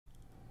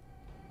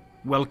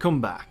Welcome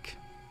back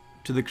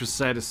to the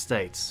Crusader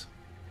States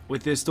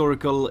with the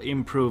Historical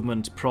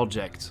Improvement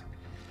Project.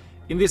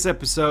 In this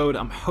episode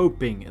I'm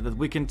hoping that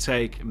we can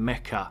take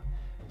Mecca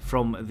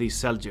from the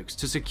Seljuks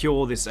to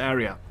secure this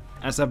area,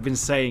 as I've been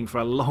saying for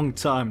a long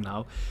time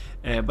now,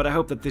 but I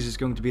hope that this is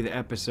going to be the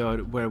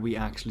episode where we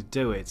actually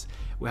do it.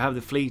 We have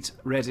the fleet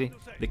ready,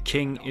 the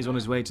king is on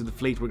his way to the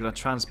fleet, we're going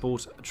to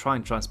try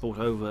and transport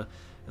over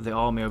the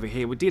army over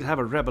here. We did have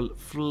a rebel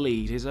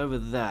fleet, he's over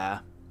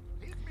there.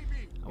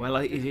 Well,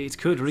 it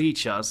could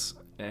reach us.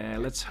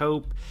 Let's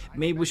hope.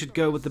 Maybe we should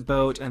go with the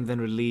boat and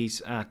then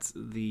release at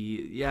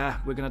the... Yeah,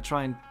 we're gonna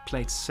try and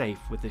play it safe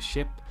with the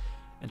ship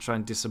and try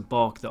and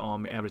disembark the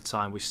army every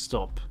time we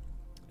stop.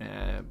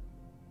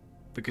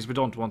 Because we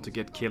don't want to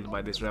get killed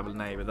by this rebel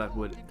navy. That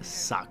would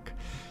suck.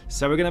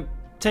 So we're gonna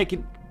take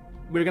it...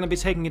 We're gonna be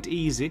taking it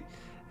easy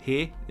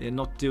here,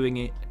 not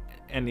doing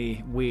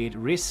any weird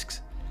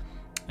risks.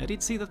 I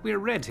did see that we're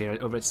red here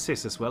over at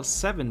SIS as well,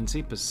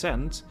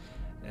 70%.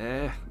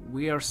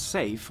 We are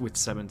safe with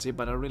 70,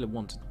 but I really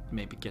want to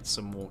maybe get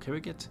some more. Can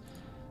we get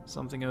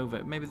something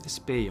over? Maybe the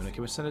spear unit.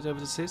 Can we send it over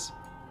to SIS?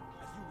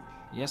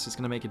 Yes, it's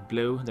gonna make it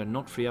blue. They're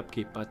not free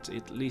upkeep, but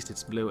at least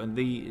it's blue, and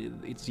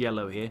it's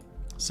yellow here,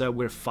 so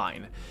we're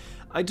fine.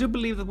 I do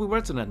believe that we were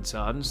at an end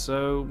turn,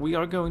 so we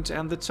are going to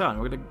end the turn.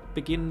 We're going to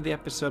begin the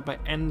episode by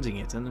ending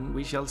it, and then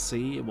we shall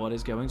see what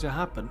is going to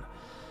happen.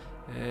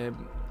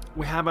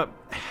 We have a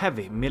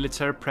heavy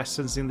military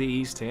presence in the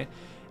east here.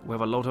 We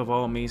have a lot of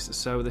armies,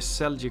 so the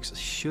Seljuks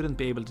shouldn't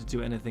be able to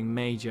do anything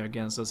major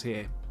against us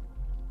here.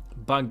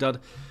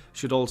 Baghdad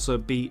should also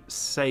be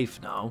safe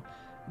now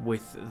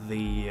with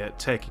the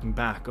taking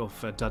back of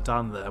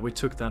Dadan there. We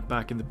took that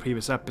back in the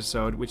previous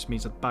episode, which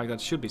means that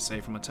Baghdad should be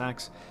safe from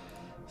attacks.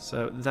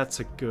 So that's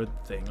a good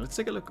thing. Let's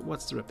take a look at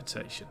what's the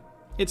reputation.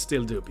 It's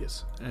still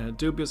dubious.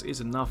 Dubious is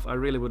enough. I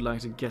really would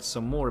like to get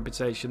some more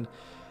reputation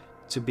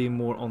to be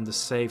more on the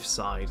safe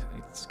side.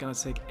 It's gonna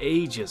take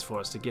ages for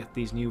us to get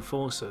these new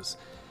forces.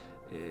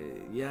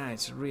 Yeah,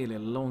 it's really a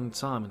long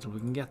time until we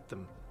can get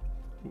them.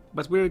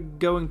 But we're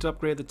going to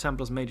upgrade the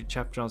Templars major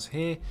chapters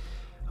here.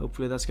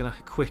 Hopefully that's gonna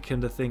quicken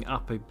the thing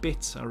up a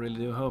bit. I really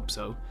do hope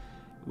so.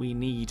 We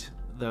need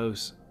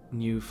those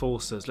new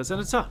forces. Let's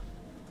end it up.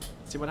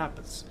 See what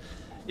happens.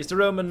 Is the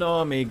Roman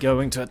army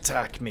going to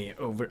attack me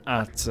over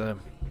at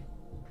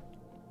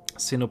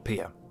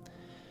Sinopea?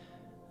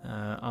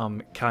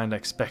 I'm kinda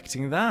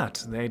expecting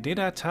that. They did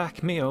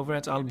attack me over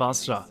at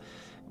Al-Basra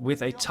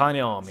with a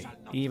tiny army,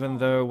 even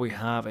though we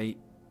have a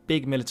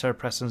big military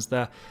presence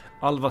there.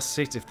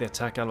 Al-Wasit, if they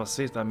attack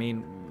Al-Wasit, I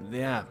mean,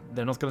 yeah,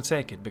 they're not going to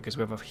take it because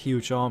we have a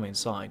huge army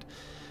inside.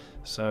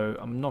 So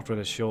I'm not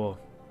really sure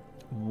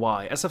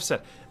why. As I've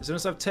said, as soon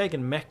as I've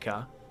taken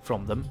Mecca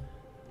from them,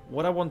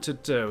 what I want to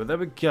do, there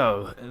we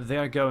go, they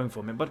are going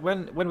for me. But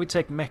when we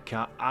take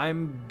Mecca,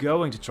 I'm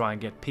going to try and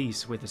get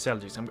peace with the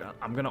Seljuks.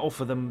 I'm going to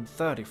offer them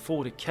 30,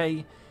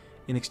 40k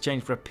in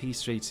exchange for a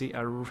peace treaty.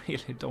 I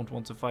really don't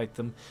want to fight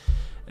them.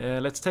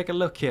 Let's take a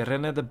look here.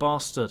 RENE the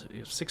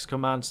Bastard, 6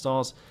 command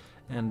stars,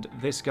 and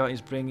this guy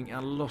is bringing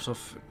a lot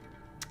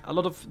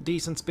of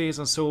decent spears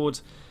and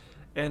swords,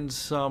 and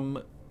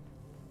some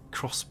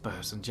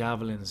crossbows and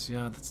javelins.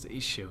 Yeah, that's the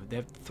issue. They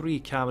have 3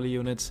 cavalry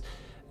units,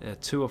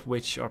 2 of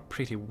which are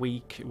pretty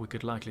weak. We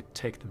could likely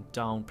take them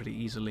down pretty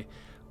easily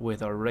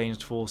with our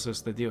ranged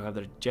forces. They do have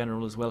their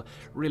general as well.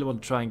 Really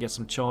want to try and get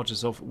some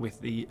charges off with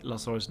the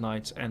Lazarus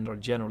Knights and our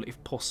general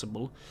if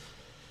possible.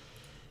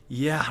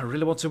 Yeah, I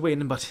really want to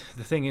win, but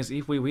the thing is,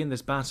 if we win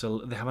this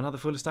battle, they have another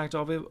fully stacked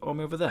army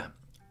over there.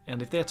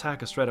 And if they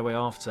attack us straight away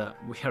after,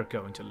 we are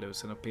going to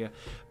lose in up here.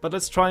 But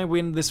let's try and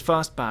win this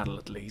first battle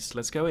at least.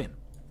 Let's go in.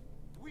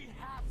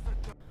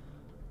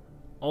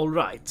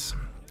 Alright,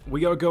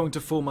 we are going to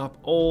form up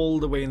all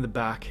the way in the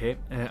back here.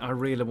 I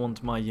really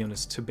want my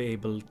units to be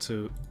able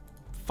to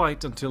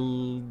fight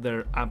until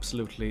they're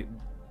absolutely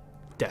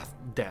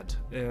dead.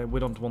 We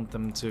don't want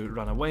them to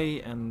run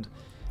away and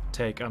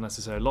take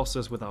unnecessary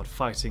losses without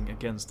fighting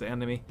against the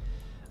enemy.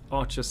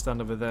 Archers stand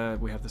over there,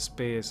 we have the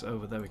spears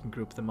over there, we can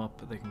group them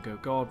up, they can go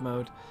guard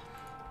mode.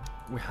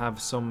 We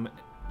have some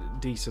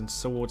decent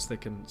swords, they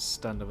can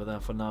stand over there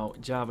for now.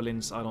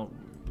 Javelins,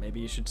 maybe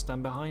you should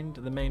stand behind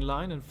the main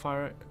line and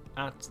fire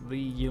at the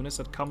units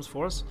that comes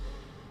for us.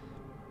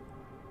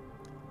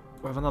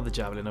 We have another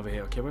javelin over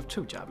here. Okay, we have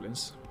 2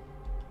 javelins.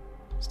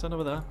 Stand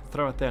over there,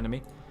 throw at the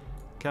enemy.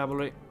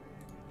 Cavalry.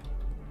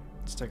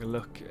 Let's take a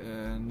look.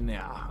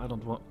 Nah, I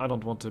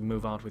don't want to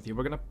move out with you.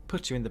 We're gonna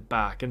put you in the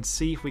back and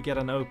see if we get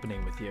an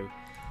opening with you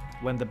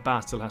when the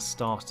battle has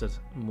started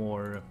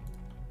more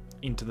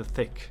into the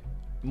thick.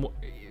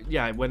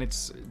 Yeah, when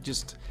it's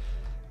just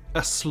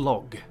a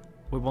slog.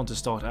 We want to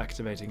start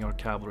activating our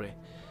cavalry.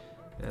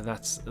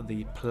 That's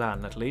the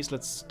plan, at least.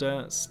 Let's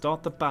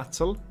start the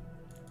battle.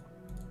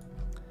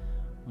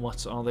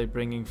 What are they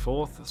bringing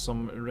forth?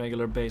 Some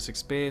regular basic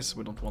spears.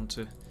 We don't want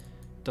to.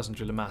 Doesn't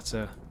really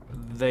matter.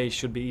 They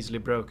should be easily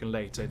broken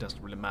later. It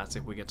doesn't really matter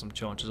if we get some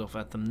charges off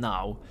at them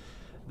now.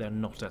 They're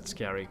not that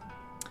scary.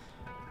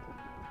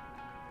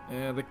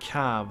 The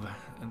cav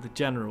and the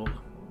general.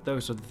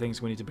 Those are the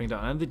things we need to bring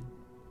down. And the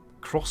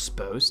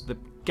crossbows, the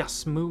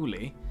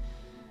Gasmuli.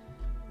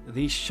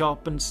 The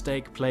sharpened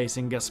stake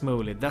placing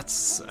Gasmuli.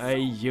 That's a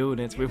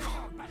unit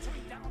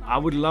I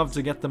would love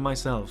to get them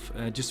myself,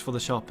 just for the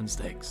sharpened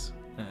stakes.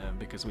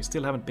 Because we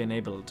still haven't been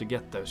able to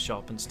get those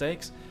sharpened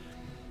stakes.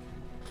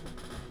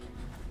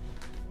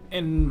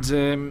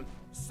 And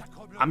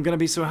I'm gonna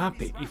be so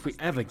happy if we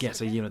ever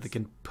get a unit that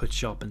can put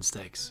sharpened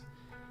stakes.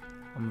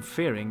 I'm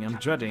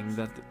dreading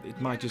that it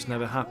might just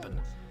never happen.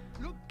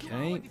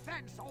 Okay.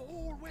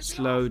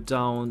 Slow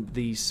down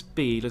the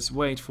speed. Let's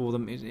wait for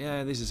them.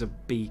 Yeah, this is a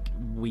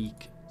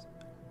weak.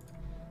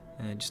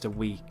 Just a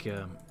weak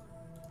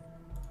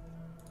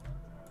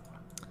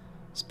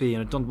speed.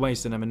 And don't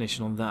waste an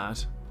ammunition on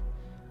that.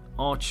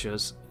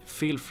 Archers,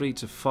 feel free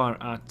to fire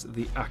at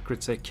the Acre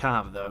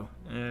cav though.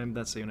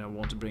 That's the unit I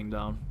want to bring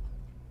down.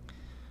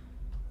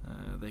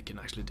 They can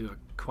actually do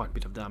quite a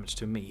bit of damage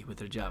to me with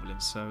their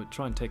javelins, so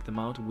try and take them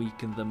out,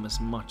 weaken them as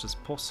much as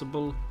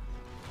possible.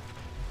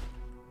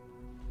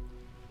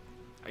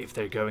 If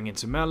they're going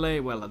into melee,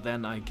 well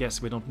then I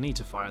guess we don't need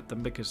to fire at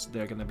them because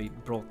they're going to be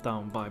brought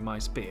down by my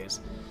spears.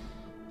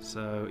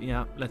 So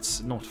yeah,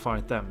 let's not fire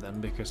at them then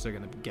because they're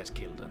going to get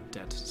killed and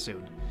dead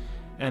soon.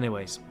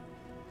 Anyways,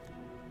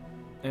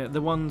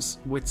 the ones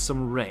with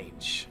some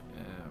range.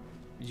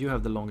 You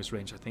have the longest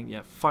range, I think.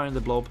 Yeah, fire in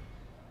the blob.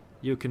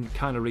 You can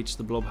kind of reach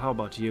the blob. How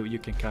about you? You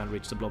can kind of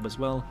reach the blob as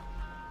well.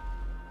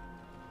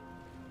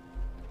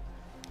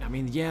 I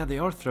mean, yeah, they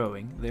are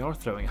throwing. They are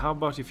throwing. How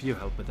about if you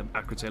help with them?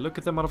 Acre, look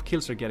at the amount of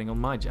kills they're getting on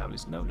my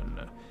javelins. No, no,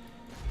 no.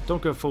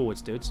 Don't go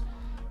forwards, dudes.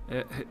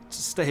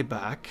 Stay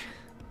back.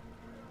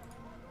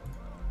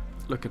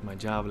 Look at my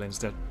javelins.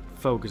 They're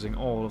focusing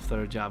all of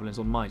their javelins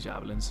on my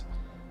javelins.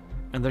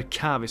 And their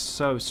cav is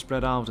so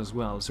spread out as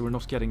well, so we're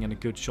not getting any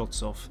good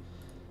shots off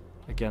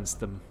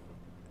against them.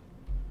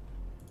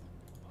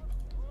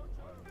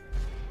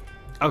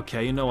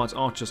 Okay, you know what,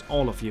 archers,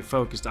 all of you,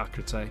 focused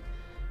Acre.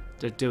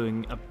 They're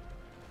doing a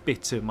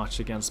bit too much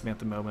against me at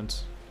the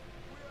moment.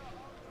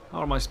 How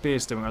are my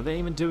spears doing? Are they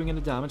even doing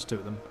any damage to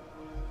them?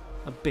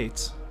 A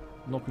bit,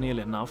 not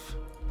nearly enough.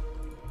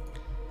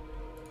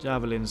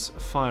 Javelins,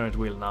 fire at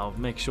will now.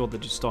 Make sure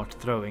that you start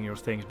throwing your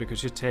things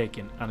because you're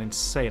taking an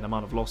insane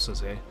amount of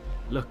losses here.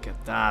 Look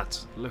at that.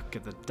 Look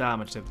at the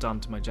damage they've done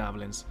to my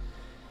javelins.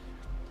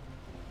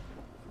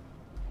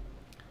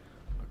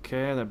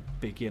 Okay, they're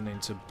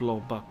beginning to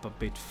blob up a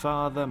bit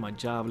farther. My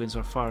javelins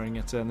are firing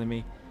at the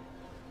enemy.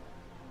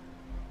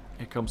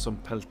 Here comes some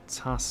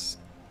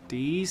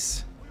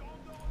peltasties.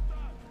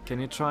 Can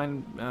you try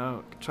and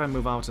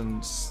move out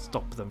and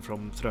stop them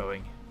from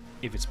throwing,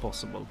 if it's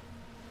possible?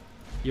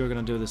 You're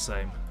gonna do the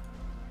same.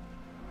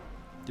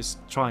 Just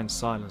try and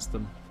silence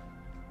them.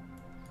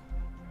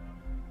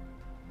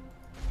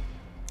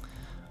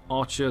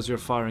 Archers, you're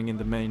firing in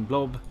the main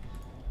blob.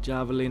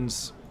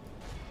 Javelins,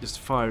 just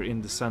fire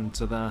in the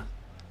center there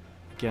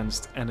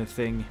against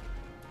anything.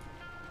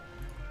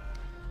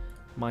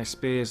 My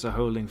spears are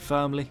holding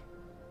firmly.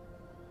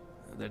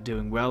 They're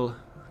doing well,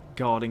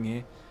 guarding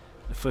here.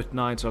 The foot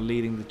knights are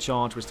leading the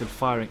charge. We're still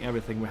firing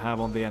everything we have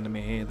on the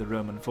enemy here, the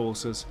Roman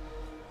forces.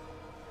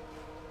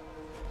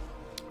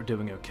 We're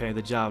doing okay.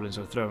 The javelins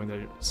are throwing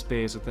their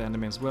spears at the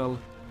enemy as well.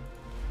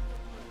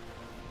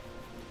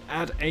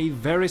 At a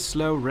very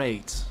slow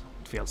rate,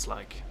 it feels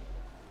like.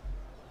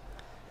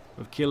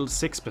 We've killed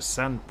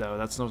 6% though,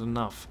 that's not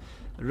enough.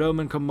 The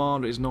Roman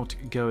commander is not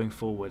going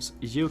forwards.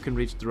 You can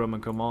reach the Roman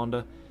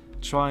commander.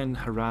 Try and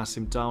harass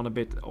him down a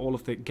bit. All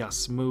of the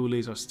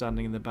Gasmulis are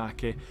standing in the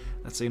back here.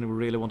 That's the thing we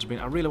really want to bring.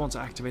 I really want to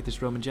activate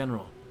this Roman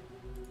general.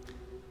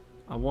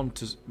 I want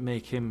to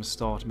make him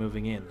start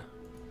moving in.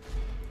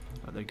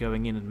 They're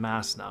going in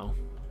mass now.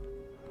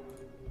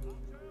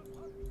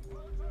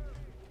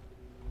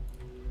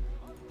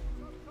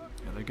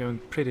 Yeah, they're going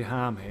pretty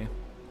ham here.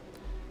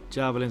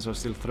 Javelins are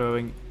still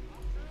throwing.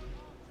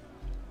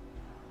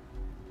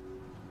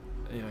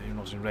 Yeah, you're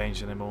not in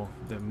range anymore.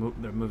 They're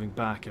moving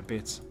back a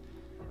bit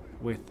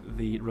with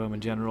the Roman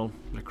general.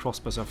 The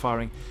crossbows are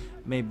firing.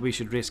 Maybe we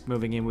should risk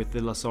moving in with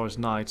the Lazarus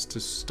Knights to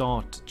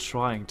start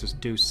trying to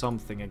do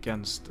something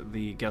against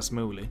the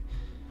Gasmuli.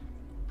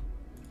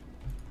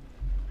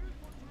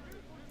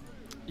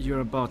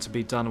 You're about to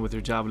be done with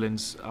your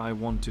javelins. I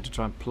want you to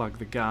try and plug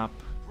the gap.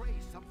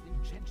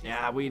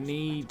 Yeah, we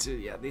need to...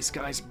 Yeah, this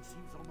guy's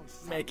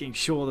making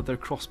sure that their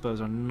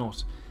crossbows are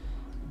not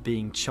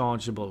being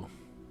chargeable.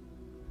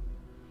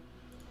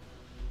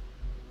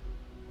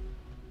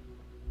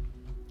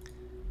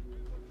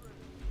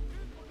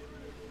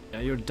 Yeah,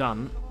 you're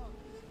done.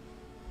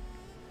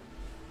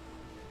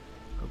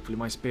 Hopefully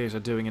my spears are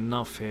doing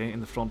enough here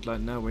in the front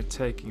line. No, we're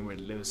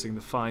losing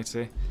the fight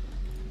here.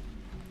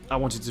 I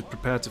wanted to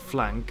prepare to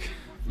flank.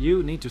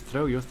 You need to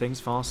throw your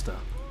things faster.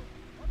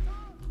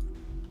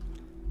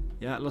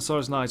 Yeah,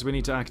 Lazarus Knights, we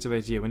need to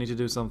activate you. We need to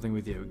do something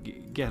with you.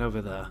 Get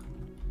over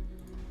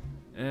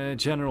there.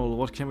 General,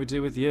 what can we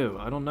do with you?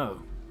 I don't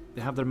know.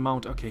 They have their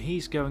mount. Okay,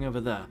 he's going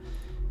over there.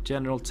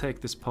 General,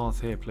 take this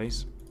path here,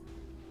 please.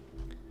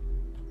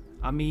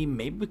 I mean,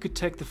 maybe we could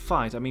take the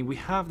fight. I mean, we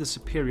have the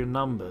superior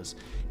numbers.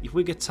 If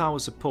we get tower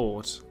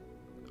support,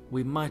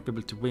 we might be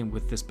able to win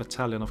with this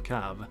battalion of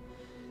cav.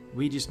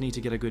 We just need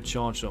to get a good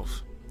charge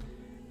off.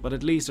 But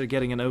at least they're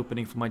getting an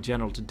opening for my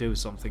general to do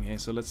something here.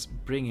 So let's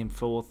bring him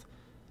forth.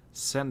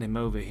 Send him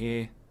over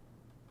here.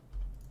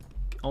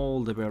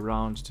 All the way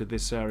around to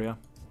this area.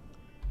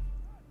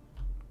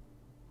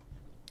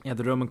 Yeah,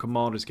 the Roman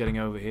commander is getting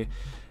over here.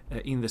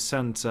 In the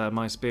center,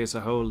 my spears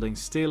are holding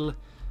still.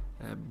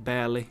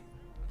 Barely.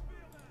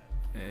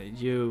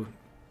 You...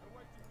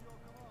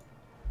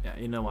 Yeah,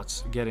 you know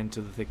what? Get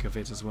into the thick of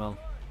it as well.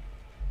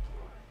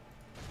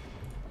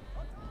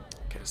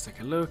 Okay, let's take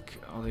a look.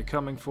 Are they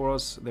coming for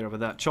us? They're over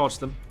there. Charge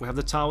them. We have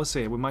the towers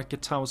here. We might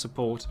get tower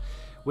support.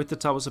 With the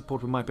tower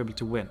support, we might be able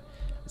to win.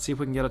 Let's see if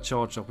we can get a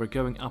charge up. We're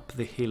going up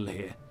the hill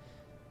here.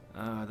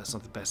 That's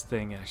not the best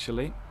thing,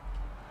 actually.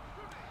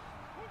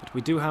 But we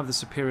do have the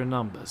superior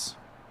numbers.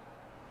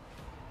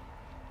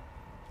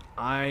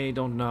 I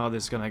don't know how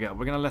this is going to go.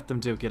 We're going to let them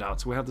duke it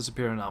out. So we have the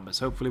superior numbers.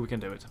 Hopefully we can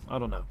do it. I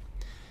don't know.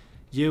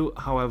 You,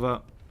 however,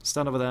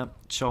 stand over there.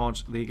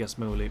 Charge the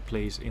Gasmuli,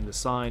 please, in the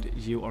side.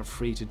 You are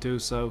free to do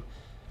so.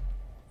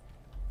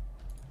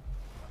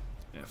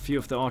 A few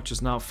of the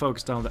archers now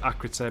focus down the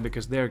Acre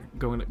because they're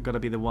going to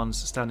be the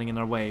ones standing in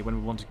our way when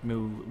we want to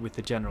move with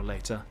the general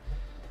later.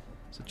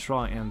 So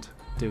try and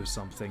do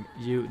something.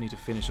 You need to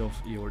finish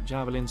off your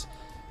javelins.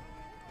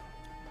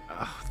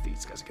 Oh,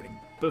 these guys are getting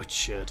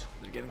butchered.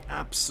 They're getting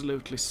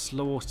absolutely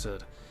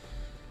slaughtered.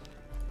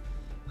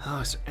 Oh,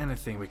 is there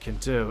anything we can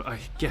do? I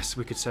guess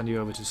we could send you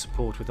over to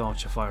support with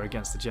archer fire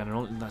against the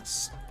general, and that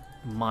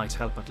might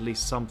help at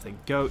least something.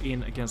 Go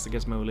in against the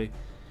Gasmuli.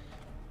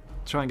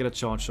 Try and get a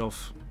charge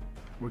off.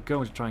 We're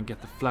going to try and get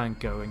the flank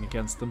going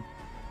against them.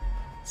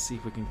 See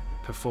if we can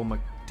perform a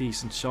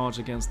decent charge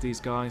against these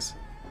guys.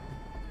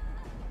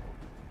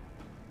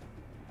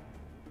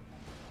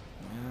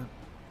 Yeah.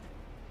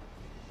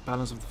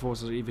 Balance of the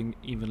forces are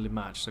evenly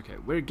matched. Okay,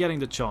 we're getting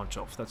the charge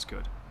off. That's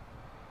good.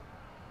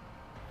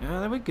 Yeah,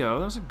 there we go.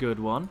 That was a good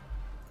one.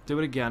 Do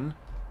it again.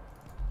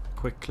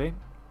 Quickly.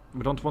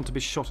 We don't want to be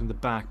shot in the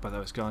back by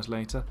those guys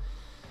later.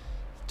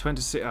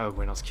 26. Oh,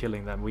 we're not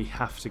killing them. We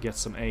have to get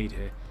some aid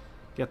here.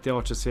 Get the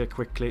archers here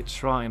quickly.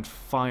 Try and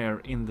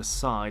fire in the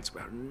sides.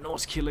 We're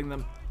not killing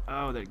them.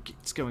 Oh,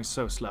 it's going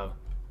so slow.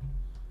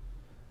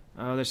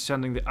 Oh, they're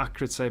sending the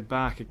Acre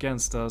back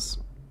against us.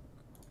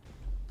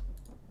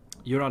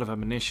 You're out of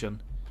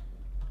ammunition.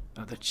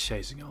 Oh, they're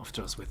chasing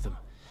after us with them.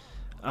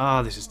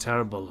 Ah, this is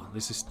terrible.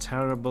 This is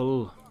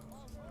terrible.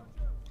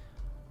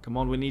 Come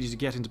on, we need you to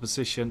get into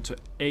position to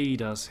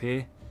aid us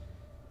here.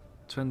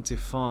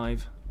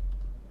 25.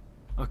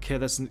 Okay,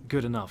 that's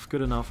good enough.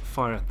 Good enough.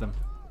 Fire at them.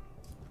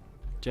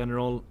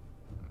 General.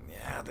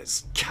 Yeah,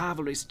 this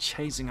cavalry is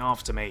chasing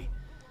after me.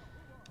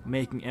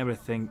 Making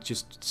everything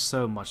just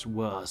so much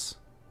worse.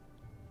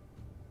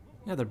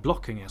 Yeah, they're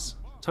blocking us.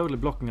 Totally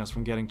blocking us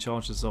from getting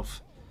charges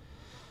off.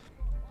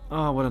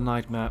 Oh, what a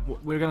nightmare.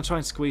 We're going to try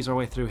and squeeze our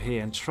way through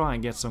here and try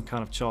and get some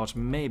kind of charge.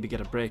 Maybe get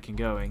a breaking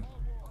going.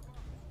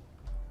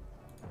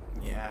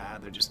 Yeah,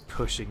 they're just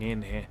pushing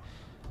in here.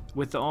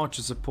 With the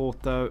archer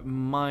support, though,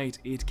 might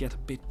it get a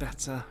bit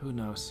better? Who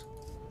knows?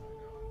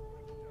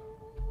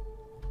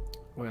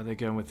 Where are they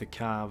going with the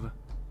cav?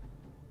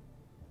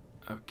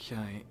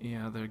 Okay,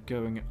 yeah, they're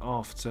going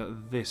after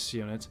this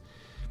unit.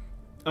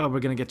 Oh, we're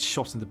going to get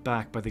shot in the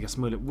back by the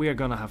Gasmuli. We're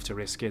going to have to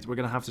risk it. We're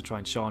going to have to try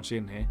and charge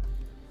in here.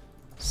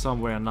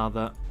 Some way or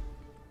another.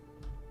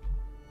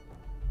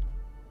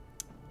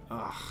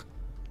 Oh,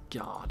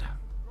 God.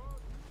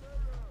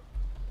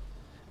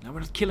 Now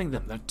we're not killing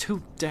them. They're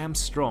too damn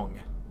strong.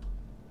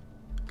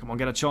 Come on,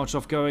 get a charge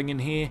off going in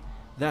here.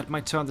 That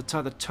might turn the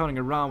tide. They're turning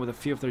around with a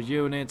few of their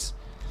units.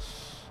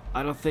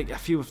 I don't think... A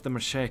few of them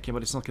are shaking,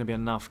 but it's not going to be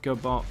enough.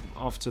 Go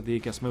after the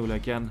Gasmuli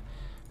again.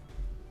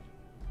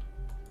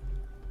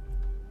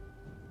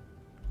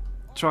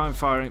 Try and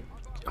firing.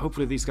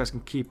 Hopefully these guys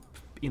can keep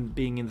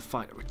being in the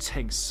fight. We're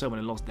taking so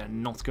many losses. They're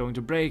not going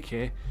to break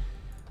here.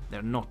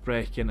 They're not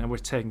breaking, and we're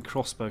taking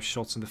crossbow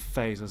shots in the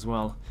face as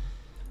well.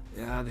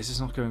 Yeah, this is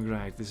not going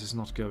great. This is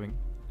not going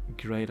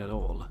great at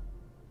all.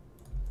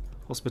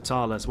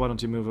 Hospitales, why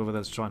don't you move over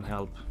there to try and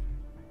help?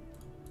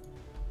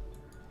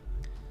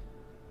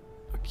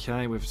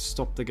 Okay, we've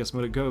stopped the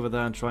Gasmuli. Go over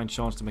there and try and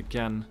charge them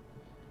again.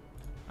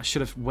 I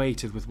should have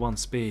waited with one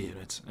spear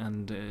unit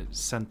and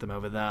sent them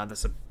over there.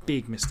 That's a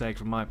big mistake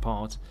from my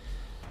part.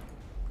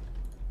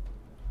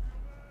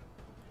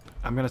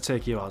 I'm gonna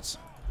take you out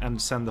and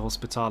send the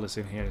Hospitales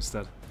in here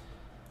instead.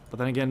 But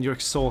then again, you're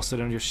exhausted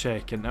and you're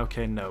shaken.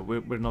 Okay, no,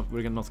 we're not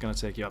gonna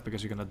take you out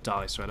because you're gonna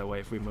die straight away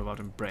if we move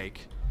out and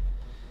break.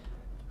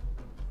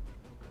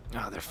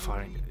 Ah, they're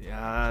firing.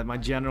 Yeah, my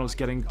general's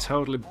getting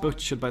totally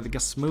butchered by the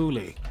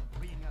Gasmuli.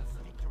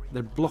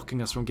 They're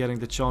blocking us from getting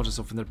the charges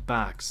off in their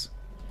backs.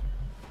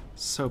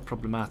 So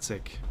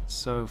problematic.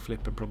 So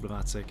flippin'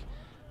 problematic.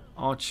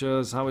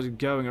 Archers, how is it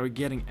going? Are we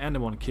getting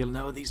anyone killed?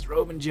 No, these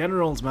Roman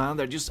generals, man,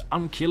 they're just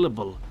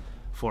unkillable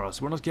for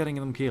us. We're not getting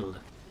them killed.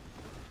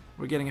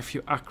 We're getting a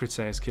few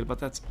Acres killed, but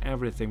that's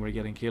everything we're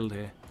getting killed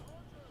here.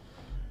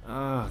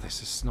 Oh,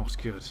 this is not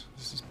good.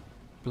 This is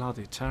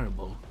bloody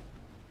terrible.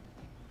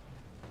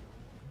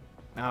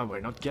 Ah,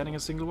 we're not getting a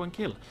single one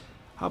kill.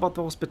 How about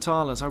the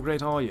Hospitales? How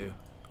great are you?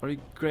 Are you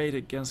great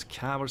against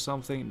Cav or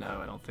something? No,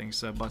 I don't think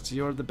so, but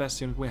you're the best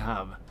unit we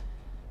have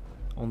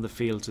on the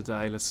field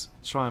today. Let's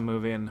try and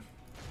move in.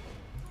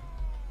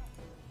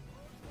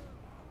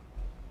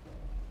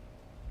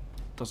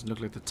 Doesn't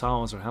look like the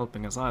towers are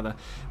helping us either.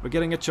 We're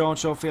getting a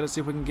charge off here. Let's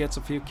see if we can get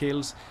a few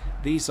kills.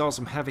 These are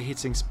some heavy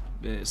hitting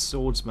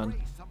swordsmen.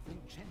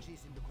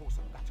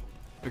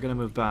 We're gonna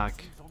move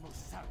back.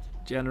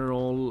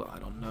 General, I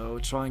don't know.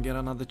 Try and get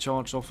another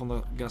charge off on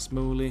the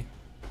Gasmuli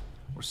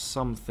or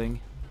something.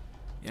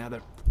 Yeah,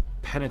 they're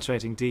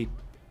penetrating deep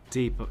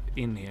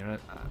in here,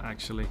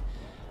 actually.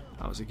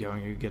 How's it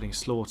going? You're getting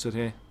slaughtered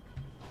here.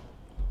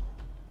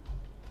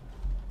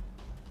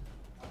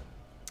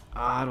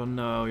 I don't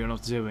know, you're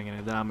not doing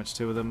any damage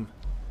to them.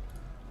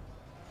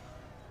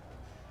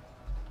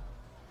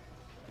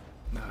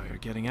 No, you're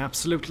getting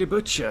absolutely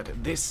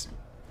butchered. This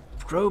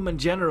Roman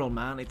general,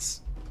 man,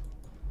 it's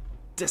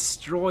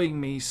destroying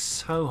me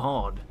so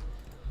hard.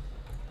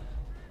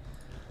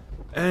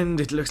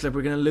 And it looks like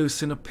we're gonna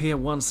loosen up here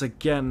once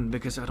again,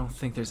 because I don't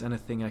think there's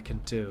anything I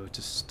can do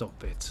to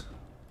stop it.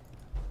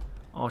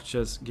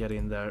 Archers, get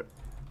in there.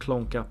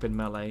 Clonk up in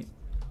melee.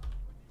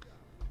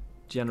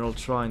 General,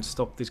 try and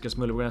stop this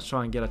Gasmuli. We're gonna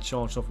try and get a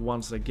charge off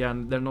once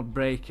again. They're not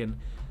breaking.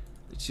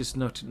 It's just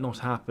not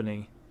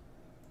happening.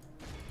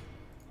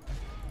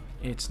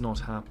 It's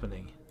not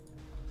happening.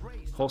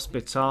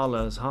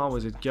 Hospitales, how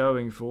is it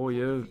going for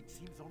you?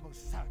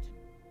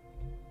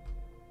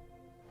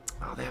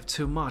 Oh, they have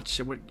too much.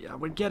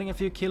 We're getting a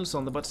few kills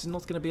on them, but it's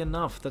not going to be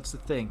enough. That's the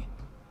thing.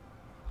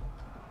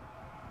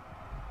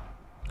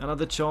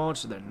 Another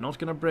charge. They're not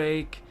going to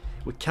break.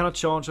 We cannot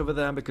charge over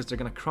them because they're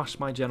going to crush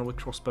my general with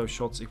crossbow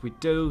shots. If we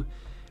do,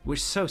 we're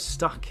so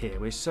stuck here.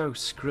 We're so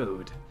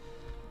screwed.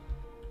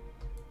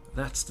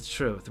 That's the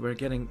truth. We're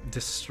getting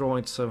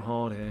destroyed so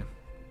hard here.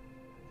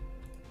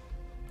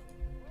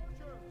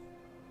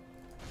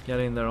 Get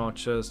in there,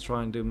 archers.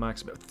 Try and do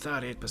max.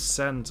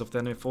 38% of the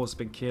enemy force has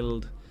been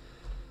killed.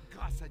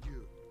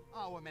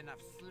 Our men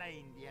have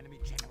slain the enemy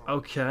general.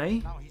 Okay.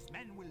 Now his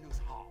men will lose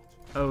heart.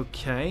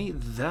 Okay,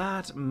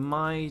 that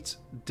might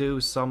do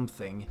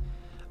something.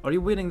 Are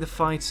you winning the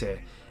fight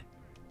here?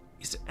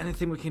 Is there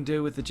anything we can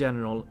do with the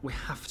general? We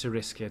have to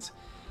risk it.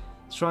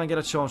 Try and get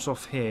a charge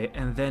off here,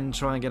 and then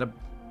try and get a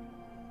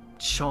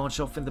charge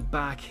off in the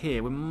back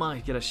here. We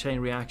might get a chain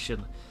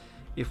reaction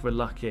if we're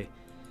lucky.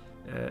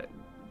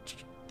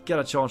 Get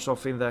a charge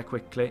off in there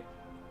quickly.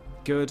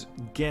 Good.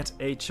 Get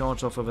a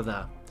charge off over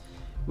there.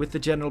 With the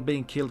general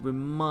being killed, we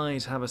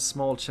might have a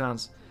small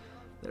chance.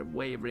 They're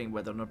wavering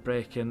whether or not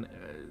breaking.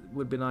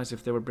 Would be nice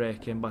if they were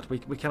breaking, but we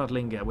cannot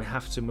linger. We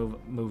have to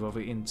move over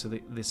into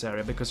this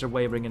area because they're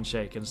wavering and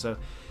shaking. So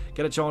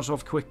get a charge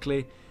off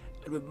quickly.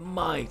 And we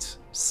might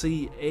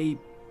see a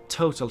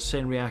total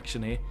chain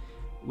reaction here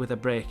with a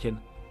break-in.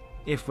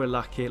 If we're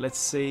lucky. Let's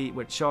see.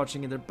 We're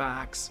charging in their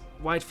backs.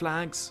 White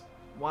flags.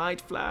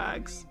 White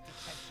flags.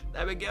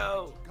 There we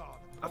go.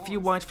 A few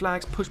white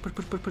flags. Push, push,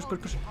 push, push, push,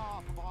 push, push.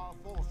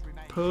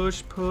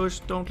 Push, push,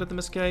 don't let them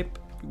escape.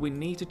 We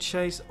need to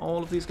chase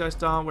all of these guys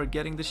down. We're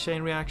getting the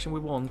chain reaction we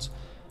want.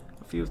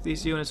 A few of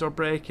these units are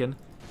breaking.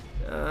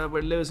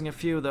 We're losing a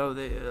few though.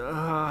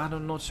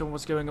 I'm not sure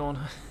what's going on.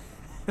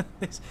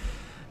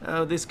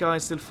 This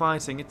guy's still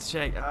fighting. It's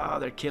shake.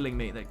 They're killing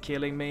me. They're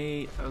killing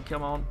me. Oh,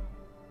 come on.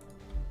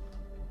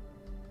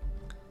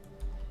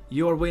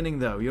 You're winning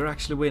though. You're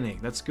actually winning.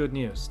 That's good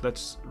news.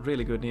 That's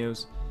really good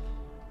news.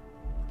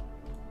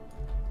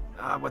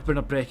 But we're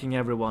not breaking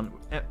everyone.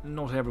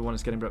 Not everyone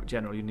is getting broke.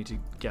 General, you need to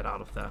get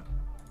out of there.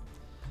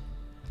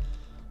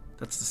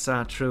 That's the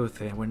sad truth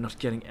here. We're not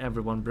getting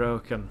everyone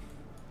broken.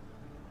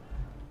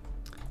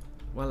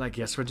 Well, I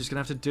guess we're just gonna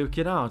have to duke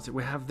it out.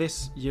 We have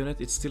this unit.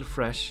 It's still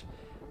fresh.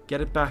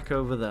 Get it back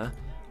over there.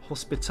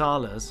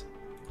 Hospitales.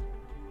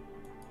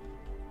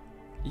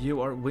 You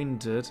are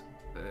winded.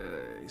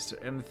 Is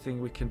there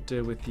anything we can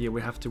do with you?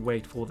 We have to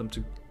wait for them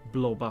to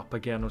blob up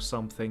again or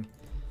something.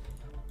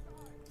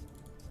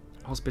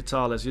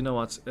 Hospitales, you know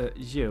what?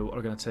 You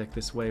are going to take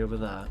this way over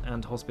there.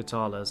 And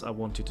Hospitales, I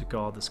want you to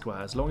guard the square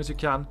as long as you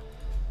can.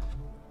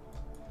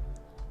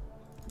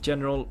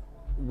 General,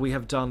 we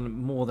have done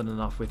more than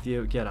enough with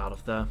you. Get out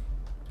of there.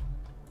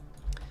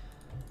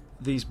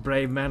 These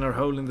brave men are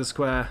holding the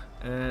square.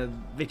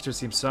 Victor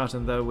seems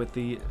certain though with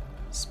the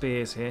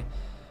spears here.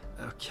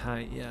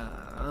 Okay,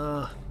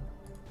 yeah.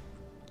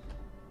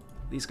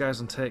 These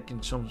guys are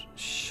taking some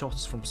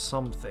shots from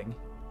something.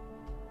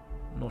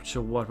 Not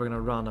sure what. We're gonna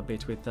run a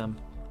bit with them.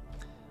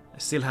 I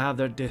still have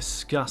their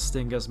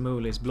disgusting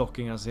Gasmulis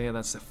blocking us here.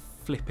 That's a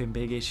flipping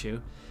big issue.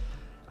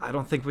 I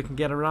don't think we can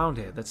get around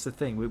here. That's the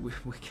thing. We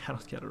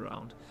cannot get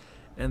around.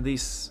 And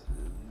these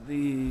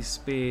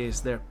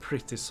spears, they're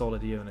pretty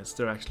solid units.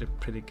 They're actually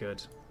pretty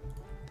good.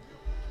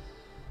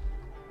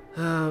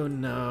 Oh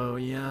no,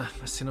 yeah.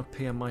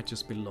 Sinopia might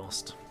just be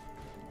lost.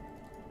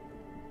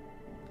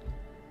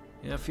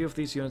 Yeah, a few of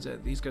these units,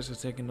 these guys are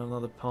taking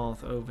another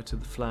path over to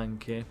the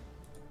flank here.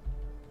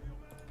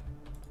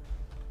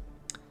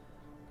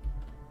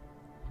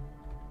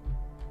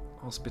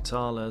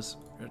 Hospitales.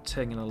 We're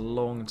taking a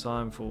long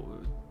time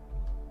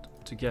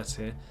to get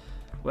here.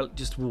 Well,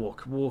 just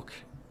walk. Walk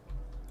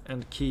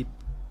and keep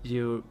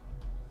you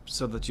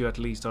so that you at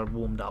least are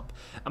warmed up.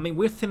 I mean,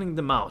 we're thinning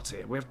them out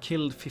here. We have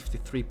killed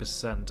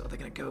 53%. Are they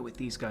going to go with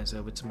these guys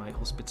over to my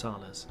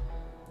Hospitales?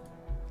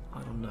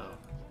 I don't know.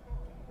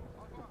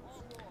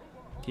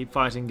 Keep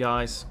fighting,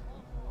 guys.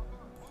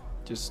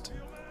 Just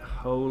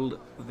hold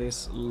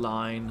this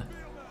line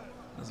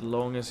as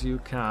long as you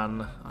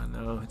can. I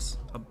know it's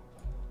a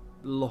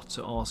lot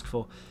to ask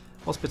for.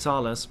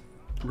 Hospitales,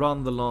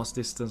 run the last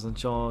distance and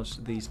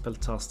charge these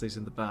Peltastes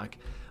in the back.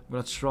 I'm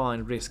going to try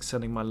and risk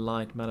sending my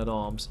light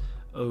men-at-arms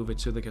over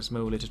to the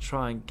Gasmuli to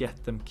try and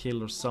get them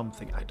killed or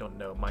something. I don't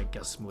know, my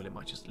Gasmuli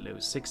might just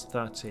lose.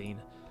 6-13,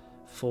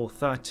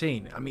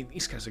 4-13. I mean,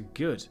 these guys are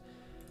good.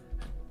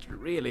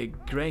 Really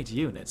great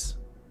units.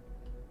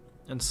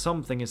 And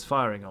something is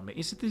firing on me.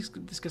 Is it this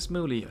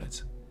Gasmuli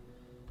unit?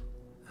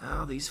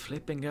 Oh, these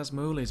flipping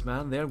Gasmulis,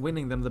 man. They're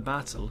winning them the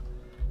battle.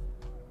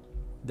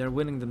 They're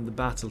winning them the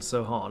battle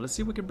so hard. Let's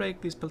see if we can break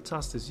these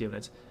Peltastes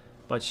units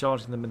by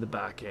charging them in the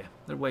back here.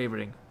 They're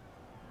wavering.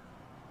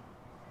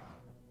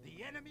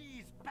 The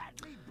enemy is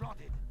badly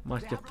blooded.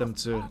 Might get them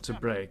to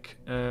break.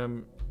 I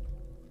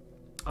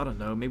don't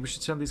know. Maybe we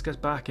should send these guys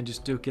back and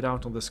just duke it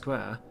out on the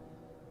square.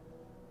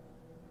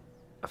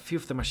 A few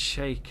of them are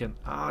shaken.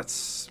 I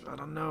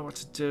don't know what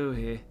to do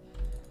here.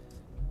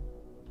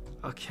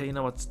 Okay, you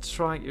know what?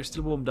 Try. You're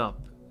still warmed up.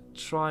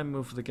 Try and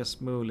move for the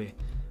Gasmuli.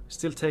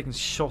 Still taking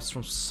shots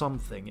from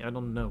something. I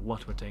don't know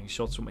what we're taking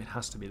shots from. It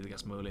has to be the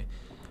Gasmuli.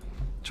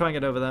 Try and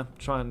get over there.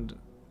 Try and...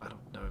 I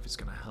don't know if it's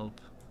gonna help.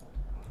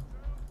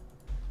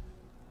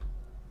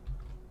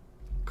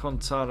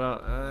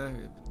 Contara,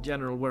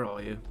 General, where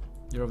are you?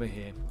 You're over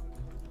here.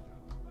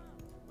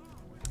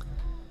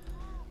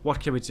 What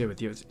can we do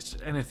with you? Is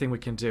there anything we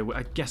can do?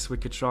 I guess we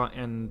could try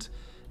and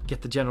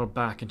get the General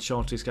back and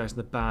charge these guys in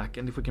the back.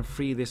 And if we can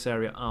free this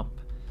area up,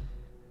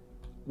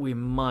 we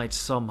might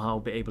somehow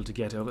be able to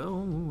get over.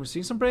 Oh, we're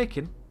seeing some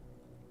breaking.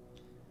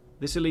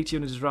 This elite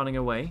unit is running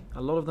away.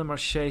 A lot of them are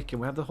shaken.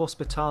 We have the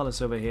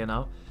Hospitales over here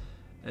now.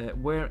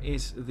 Where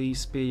is the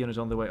spear unit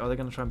on the way? Are they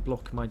going to try and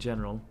block my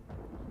General?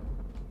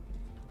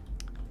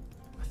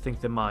 I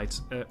think they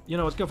might. You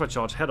know, let's go for a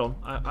charge. Head on.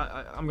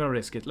 I'm going to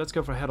risk it. Let's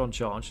go for a head-on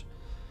charge.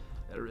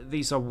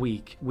 These are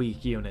weak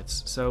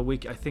units, so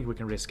I think we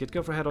can risk it.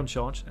 Go for a head-on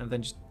charge and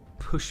then just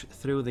push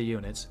through the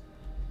units.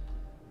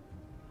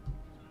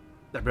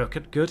 They're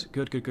broken. Good.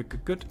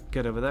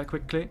 Get over there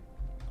quickly.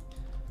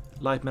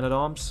 Light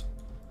men-at-arms.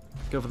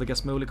 Go for the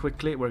Gasmuli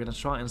quickly. We're going to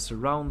try and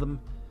surround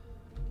them.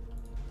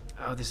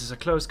 Oh, this is a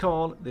close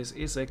call. This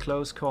is a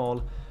close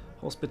call.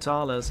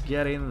 Hospitales,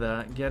 get in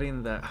there. Get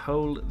in there.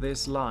 Hold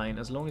this line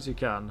as long as you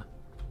can.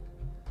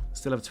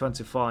 Still have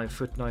 25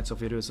 foot knights of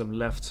Jerusalem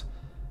left.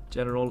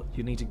 General,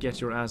 you need to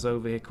get your ass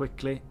over here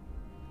quickly.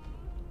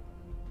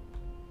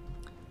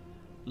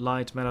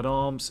 Light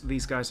men-at-arms.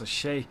 These guys are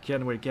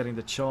shaken. We're getting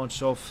the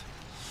charge off.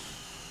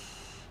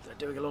 They're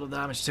doing a lot of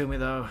damage to me,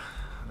 though.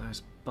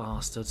 Those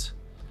bastards.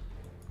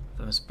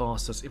 Those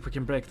bastards. If we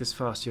can break this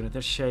first unit.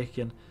 They're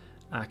shaken,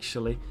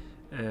 actually.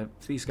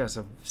 These guys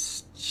are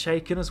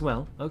shaken as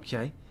well.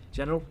 Okay.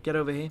 General, get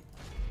over here.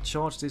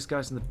 Charge these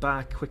guys in the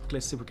back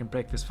quickly. See if we can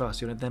break this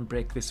first unit. Then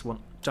break this one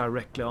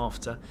directly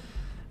after.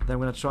 Then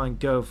we're going to try and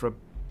go for a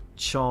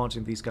charge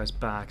in these guys'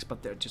 backs,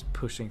 but they're just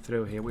pushing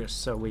through here. We're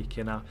so weak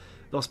here now.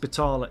 The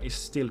Hospital is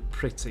still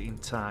pretty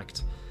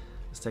intact.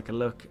 Let's take a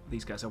look.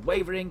 These guys are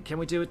wavering. Can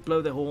we do it?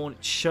 Blow the horn.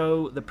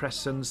 Show the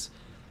presence.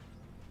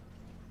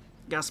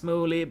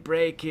 Gasmuli,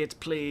 break it,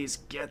 please.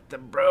 Get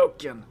them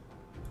broken.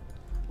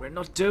 We're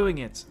not doing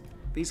it.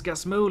 These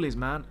Gasmulis,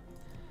 man.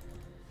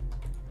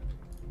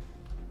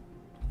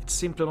 It's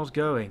simply not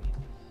going.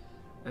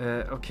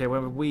 Okay, we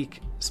have a weak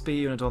spear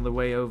unit on the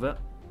way over.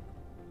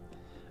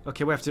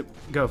 Okay, we have to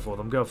go for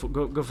them. Go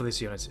for this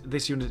unit.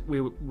 This unit,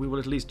 we will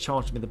at least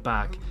charge them in the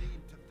back.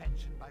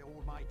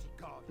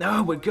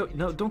 No,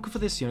 don't go for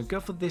this unit. Go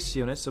for this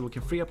unit so we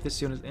can free up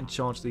this unit and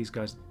charge these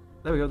guys.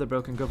 There we go. They're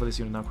broken. Go for this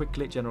unit now.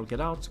 Quickly, General, get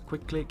out.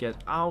 Quickly, get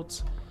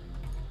out.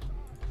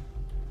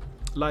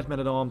 Light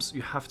men-at-arms,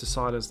 you have to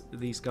silence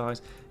these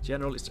guys.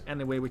 General, is there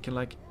any way we can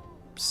like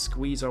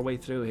squeeze our way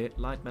through here?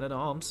 Light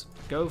men-at-arms,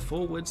 go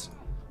forwards.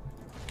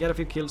 Get a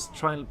few kills.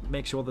 Try and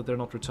make sure that they're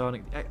not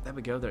returning. There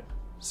we go. They're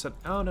so,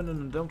 oh, no,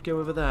 don't go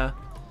over there.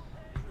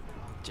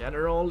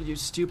 General, you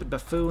stupid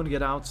buffoon,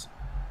 get out.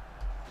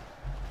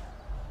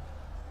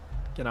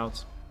 Get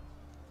out.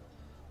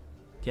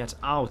 Get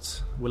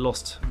out. We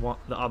lost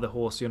the other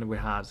horse unit we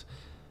had.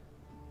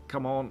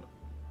 Come on.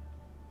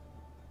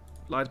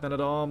 Light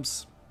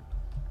men-at-arms.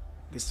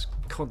 This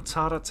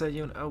Contarate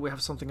unit. Oh, we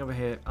have something over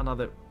here.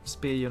 Another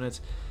spear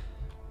unit.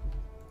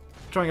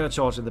 Try and get a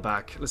charge in the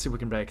back. Let's see if we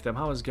can break them.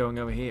 How is it going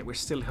over here? We're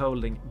still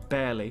holding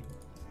barely.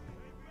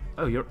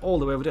 Oh, you're all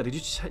the way over there. Did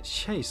you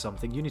chase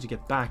something? You need to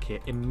get back here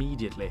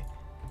immediately.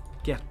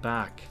 Get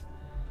back.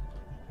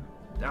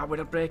 Ah, we're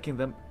not breaking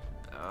them.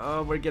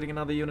 Oh, we're getting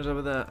another unit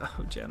over there.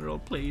 Oh, General,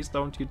 please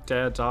don't you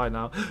dare die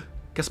now.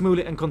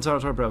 Gasmuli and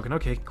Contarate are broken.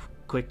 Okay,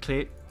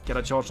 quickly. Get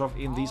a charge off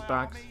in these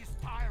backs.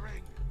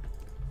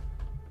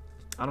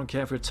 I don't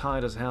care if you're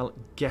tired as hell.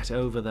 Get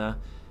over there.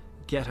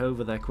 Get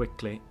over there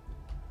quickly.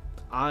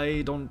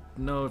 I don't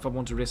know if I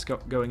want to risk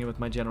going in with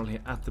my general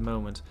here at the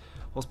moment.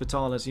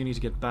 Hospitalis, you need to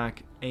get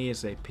back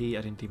ASAP.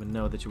 I didn't even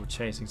know that you were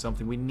chasing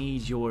something. We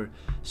need your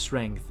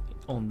strength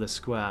on the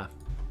square.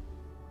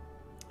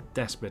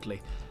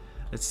 Desperately.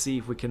 Let's see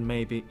if we can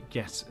maybe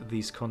get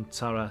these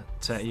Contara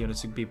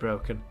units to be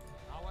broken.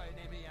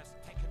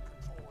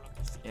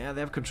 Yeah,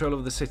 they have control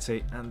over the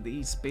city, and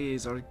these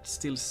spears are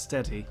still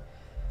steady.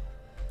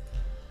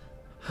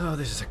 Oh,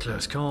 this is a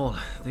close call.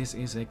 This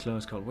is a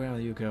close call. Where are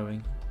you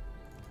going?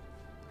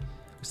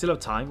 We still have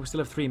time. We still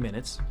have 3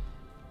 minutes.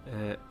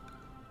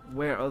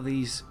 Where are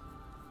these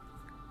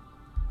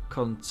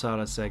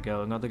Contara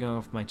going? Are they going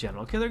off my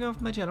general? Okay, they're going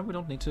off my general. We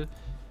don't need to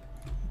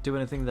do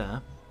anything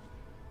there.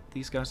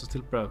 These guys are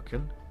still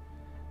broken.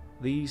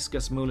 These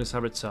Gasmulis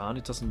have returned.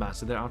 It doesn't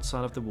matter. They're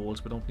outside of the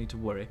walls. We don't need to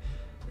worry.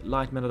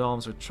 Light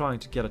men-at-arms are trying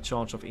to get a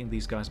charge off in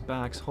these guys'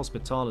 backs.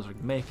 Hospitalis are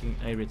making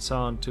a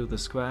return to the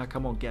square.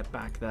 Come on, get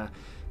back there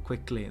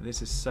quickly.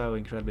 This is so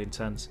incredibly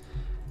intense.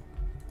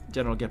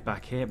 General, get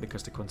back here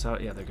because the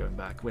Contara... Yeah, they're going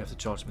back. We have to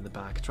charge them in the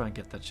back. Try and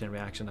get that chain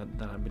reaction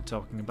that I've been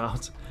talking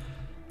about.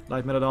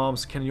 Light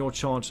men-at-arms, can your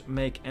charge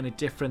make any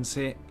difference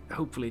here?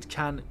 Hopefully it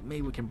can.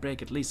 Maybe we can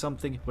break at least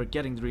something. We're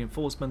getting the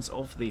reinforcements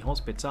of the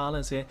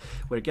Hospitalis here.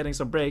 We're getting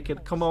some breaking.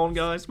 Come on,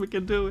 guys. We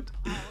can do it.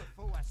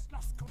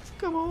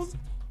 Come on.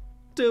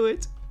 Do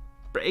it.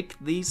 Break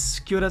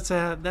these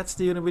Crusader. That's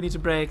the unit we need to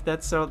break.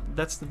 That's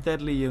the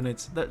deadly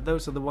units.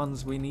 Those are the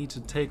ones we need to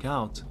take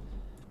out.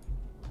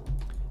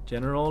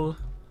 General,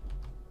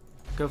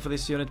 go for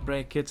this unit.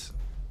 Break it,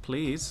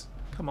 please.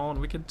 Come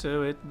on, we can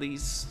do it.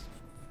 These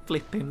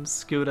flipping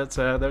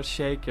Crusader, they're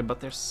shaken,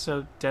 but they're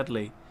so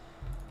deadly.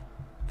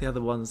 They're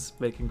the ones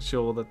making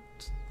sure that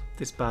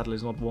this battle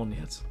is not won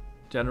yet.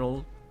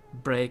 General,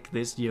 break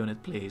this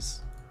unit,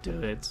 please.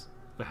 Do it.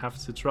 We have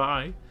to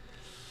try.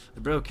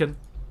 They're broken.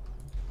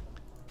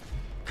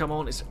 Come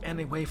on, is there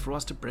any way for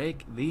us to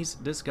break these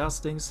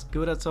disgusting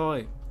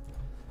Crusader?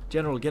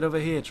 General, get over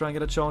here. Try and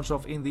get a charge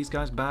off in these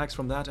guys' backs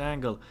from that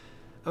angle.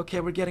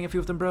 Okay, we're getting a few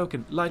of them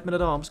broken. Light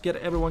men-at-arms, get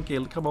everyone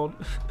killed. Come on.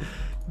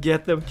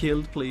 Get them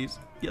killed, please.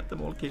 Get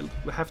them all killed.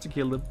 We have to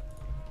kill them.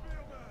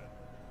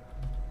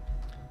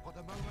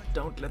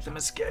 Don't let them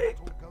escape.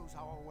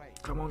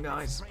 Come on,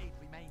 guys.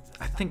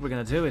 I think we're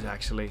gonna do it,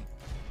 actually.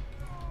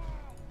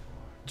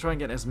 Try and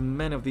get as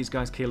many of these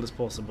guys killed as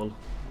possible.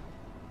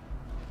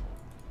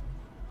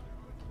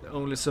 The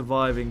only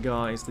surviving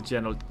guy is the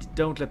general.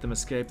 Don't let them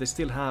escape. They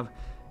still have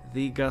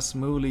the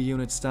Gasmuli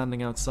unit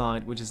standing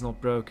outside, which is not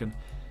broken.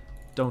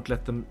 Don't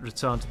let them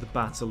return to the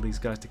battle. These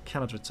guys, they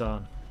cannot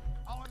return.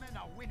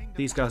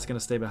 These guys are going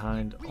to stay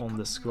behind on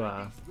the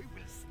square.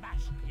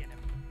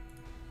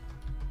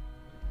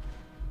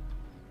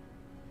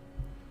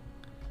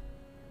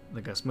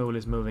 The Gasmuli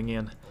is moving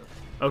in.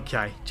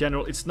 Okay,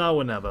 General, it's now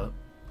or never.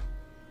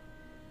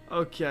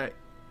 Okay.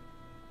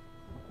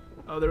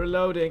 Oh, they're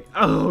reloading.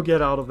 Oh,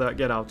 get out of there.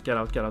 Get out, get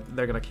out, get out.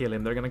 They're gonna kill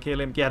him. They're gonna kill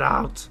him. Get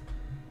out.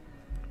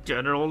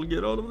 General,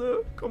 get out of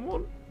there. Come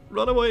on.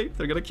 Run away.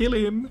 They're gonna kill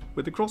him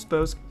with the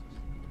crossbows.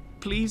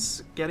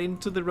 Please get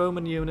into the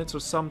Roman units or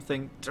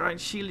something. Try and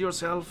shield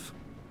yourself.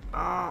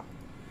 Ah.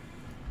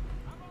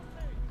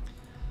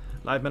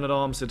 Light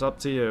men-at-arms, it's up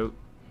to you.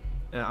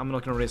 I'm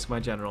not gonna risk my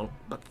general.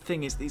 But the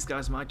thing is, these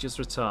guys might just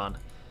return.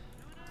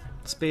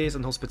 Spears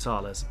and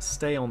Hospitalis,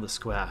 stay on the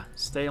square.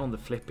 Stay on the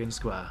flipping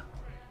square.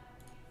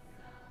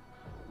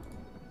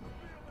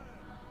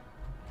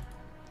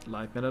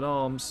 Light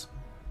men-at-arms.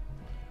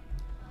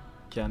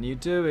 Can you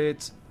do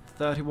it?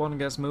 31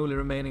 Gasmuli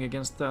remaining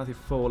against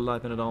 34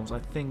 light men-at-arms. I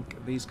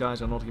think these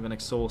guys are not even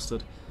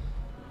exhausted.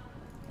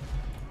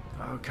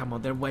 Oh, come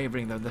on, they're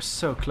wavering though. They're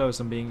so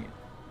close on being...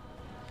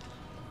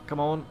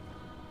 Come on.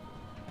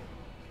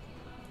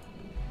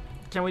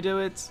 Can we do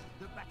it?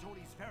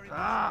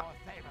 Ah!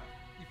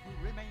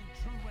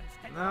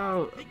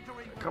 No!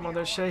 Come on,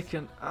 they're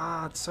shaken.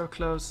 Ah, it's so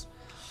close.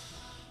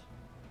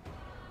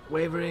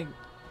 Wavering.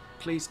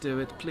 Please do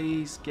it.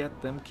 Please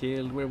get them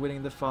killed. We're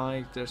winning the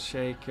fight. They're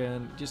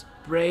shaken. Just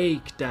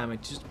break, damn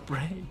it. Just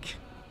break.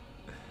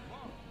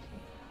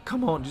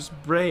 Come on, just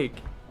break.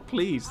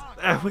 Please.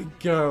 There we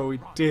go.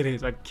 We did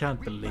it. I can't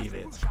believe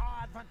it.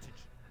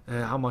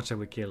 How much have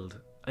we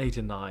killed?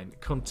 89.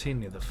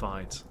 Continue the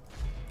fight.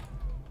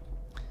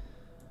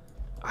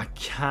 I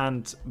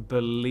can't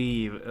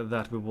believe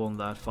that we won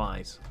that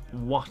fight.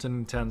 What an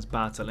intense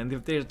battle. And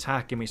if they're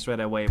attacking me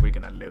straight away, we're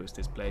gonna lose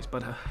this place.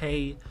 But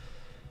hey,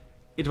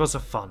 it was a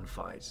fun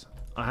fight.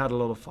 I had a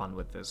lot of fun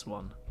with this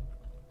one.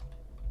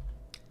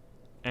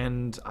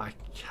 And I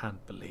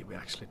can't believe we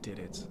actually did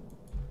it.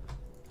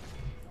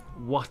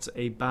 What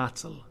a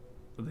battle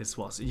this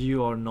was.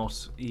 You are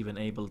not even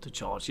able to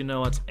charge. You know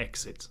what?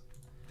 Exit.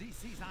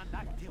 This is an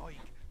act heroic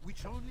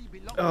which only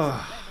belongs to men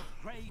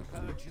of great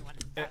virtue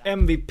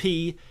and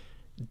MVP,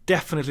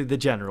 definitely the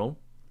general.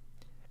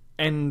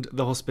 And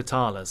the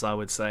Hospitalis, I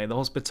would say. The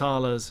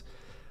Hospitalis,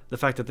 the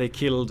fact that they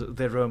killed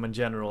the Roman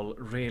general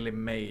really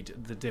made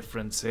the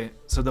difference here.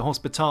 So the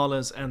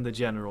Hospitalers and the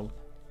general,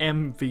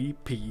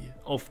 MVP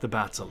of the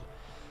battle.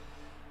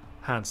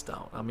 Hands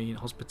down. I mean,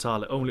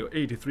 Hospitaler, only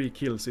 83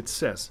 kills it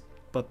says,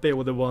 but they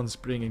were the ones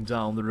bringing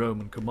down the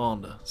Roman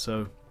commander,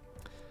 so...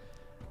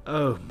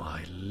 Oh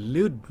my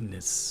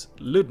lewdness.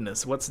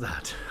 Lewdness, what's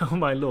that? Oh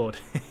my lord.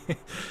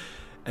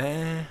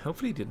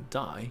 Hopefully he didn't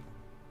die.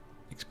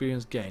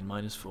 Experience gain,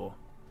 -4.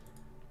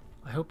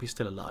 I hope he's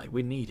still alive.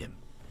 We need him.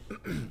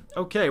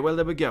 Okay, well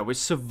there we go. We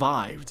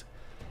survived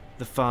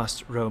the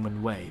first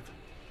Roman wave.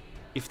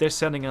 If they're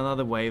sending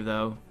another wave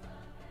though,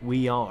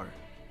 we are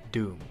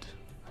doomed.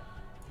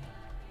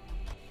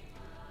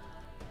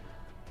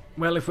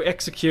 Well, if we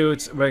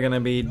execute, we're gonna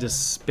be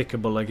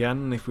despicable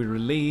again. If we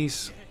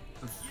release,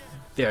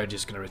 they're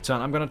just gonna return.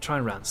 I'm gonna try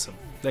and ransom.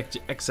 They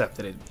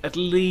accepted it. At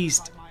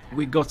least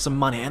we got some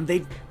money, and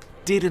they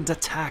didn't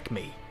attack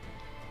me.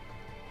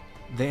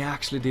 They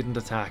actually didn't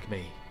attack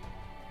me.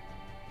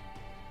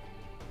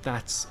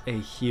 That's a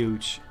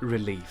huge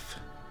relief.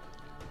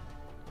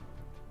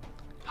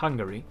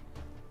 Hungary.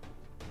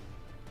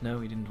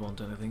 No, he didn't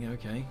want anything.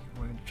 Okay,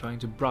 we're trying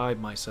to bribe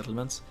my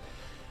settlements.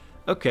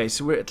 Okay,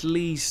 so we're at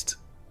least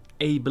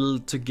able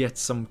to get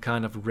some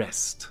kind of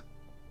rest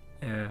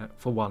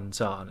for one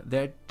turn.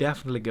 They're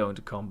definitely going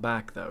to come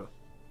back though.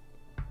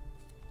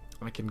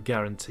 I can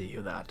guarantee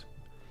you that.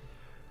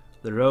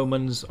 The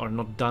Romans are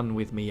not done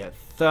with me yet.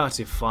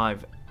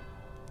 35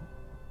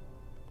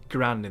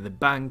 grand in the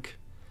bank.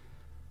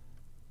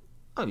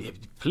 Oh, yeah,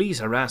 please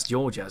harass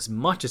Georgia as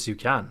much as you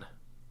can.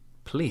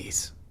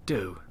 Please,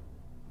 do.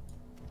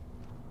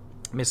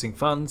 Missing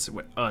funds.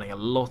 We're earning a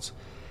lot.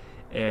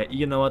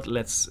 You know what?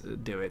 Let's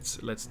do it.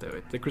 Let's do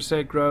it. The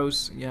Crusade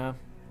grows. Yeah.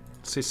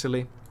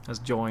 Sicily has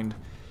joined.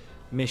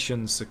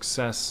 Mission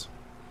success.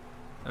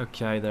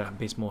 Okay, they're a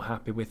bit more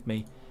happy with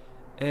me.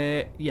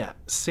 Yeah.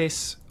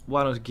 Sis,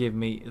 why don't you give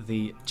me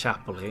the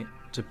chapel here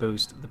to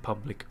boost the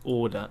public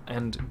order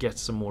and get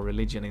some more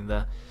religion in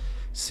there.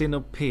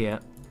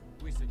 Sinopea.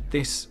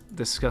 This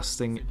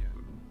disgusting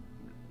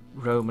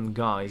Roman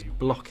guy is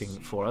blocking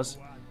for us.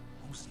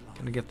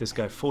 Gonna get this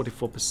guy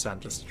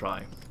 44%. Let's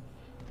try.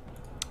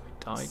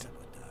 Died.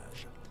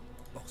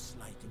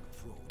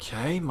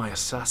 Okay, my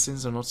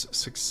assassins are not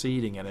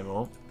succeeding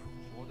anymore.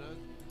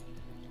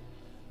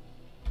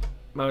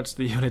 Merge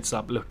the units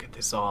up. Look at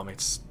this army,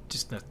 it's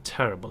just in a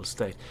terrible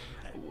state.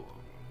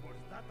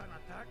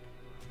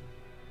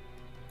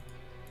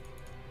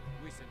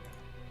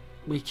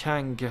 We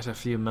can get a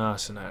few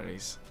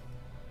mercenaries.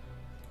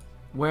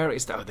 Where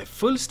is that? Oh, the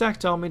full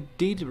stacked army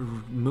did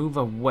move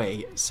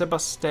away.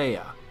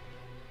 Sebastea.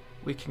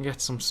 We can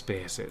get some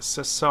spears here.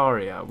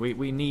 Caesarea.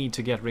 We need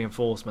to get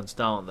reinforcements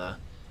down there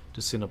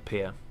to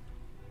Sinopea.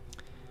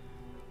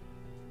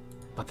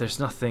 But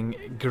there's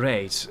nothing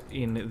great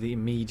in the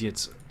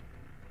immediate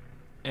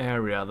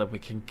area that we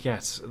can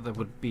get that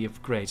would be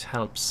of great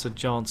help. Sir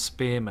John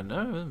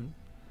Spearman.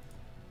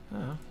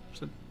 Oh,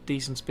 it's a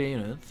decent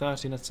spear.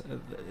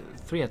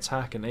 3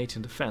 attack and 8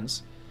 in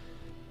defense.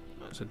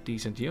 That's a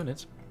decent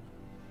unit.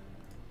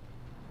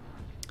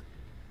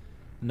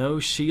 No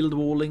shield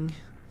walling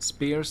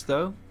spears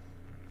though.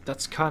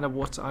 That's kind of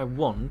what I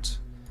want.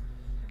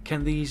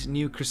 Can these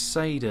new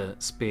Crusader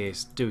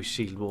spears do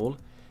shield wall?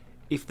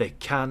 If they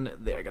can,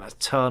 they're gonna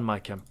turn my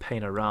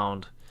campaign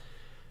around.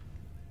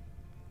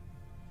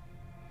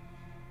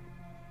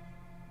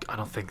 I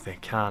don't think they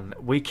can.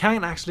 We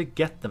can actually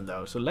get them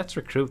though, so let's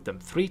recruit them.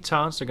 3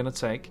 turns they're gonna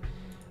take.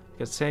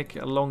 It's gonna take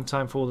a long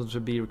time for them to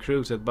be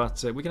recruited,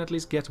 but we can at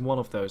least get one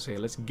of those here.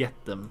 Let's get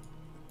them.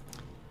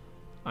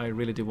 I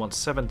really do want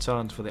 7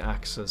 turns for the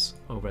axes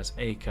over at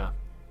Acre.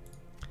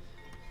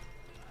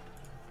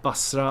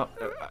 Basra,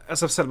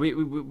 as I've said,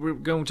 we're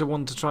going to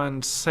want to try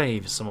and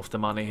save some of the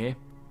money here.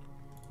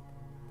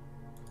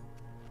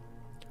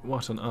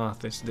 What on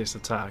earth is this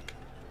attack?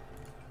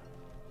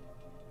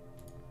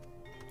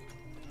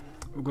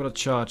 We've got a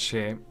charge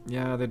here.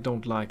 Yeah, they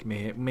don't like me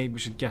here. Maybe we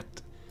should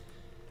get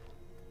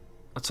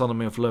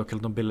autonomy of local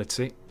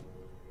nobility.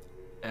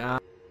 How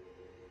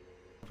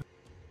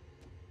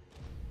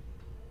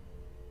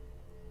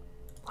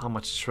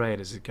much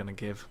trade is it gonna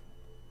give?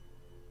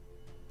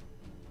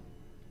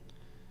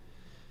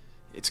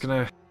 It's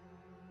gonna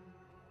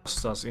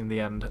cost us in the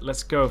end.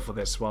 Let's go for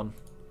this one.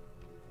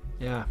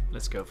 Yeah,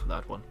 let's go for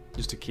that one.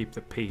 Just to keep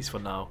the peace for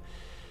now.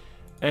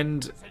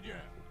 And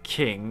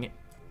King,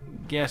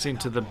 get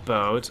into the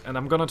boat, and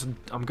I'm going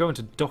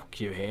to dock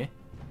you here.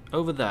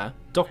 Over there.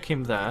 Dock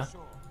him there.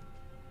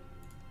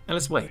 And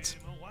let's wait.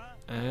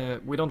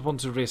 We don't want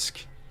to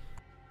risk.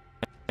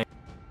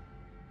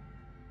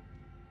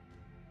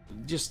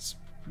 Just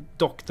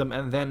dock them,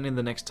 and then in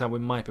the next time we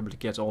might be able to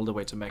get all the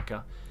way to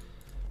Mecca.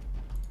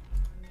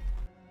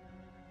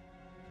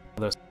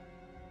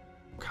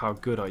 How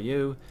good are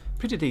you?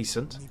 Pretty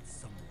decent.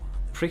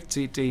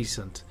 Pretty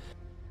decent.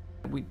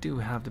 We do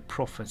have the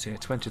profit here,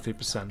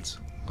 23%.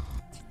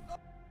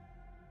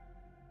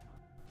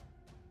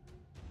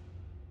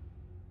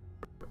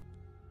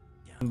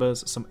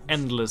 Members, some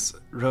endless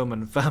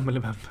Roman family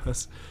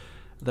members.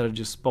 that are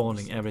just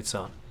spawning every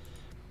turn.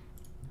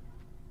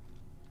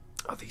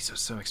 Oh, these are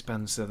so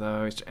expensive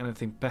though. Is there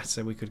anything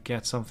better we could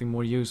get? Something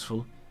more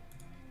useful?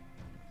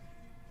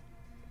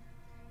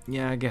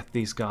 Yeah, get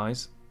these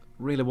guys.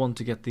 Really want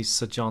to get these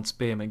Sergeant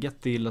Spearmen.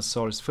 Get the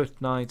Lazarus Foot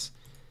Knights.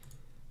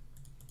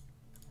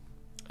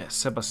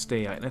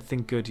 Sebastia,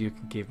 anything good you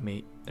can give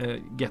me.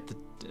 Get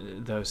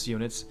those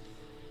units.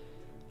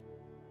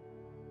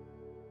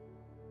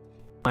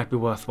 Might be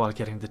worthwhile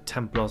getting the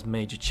Templars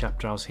Major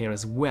Chapter House here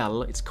as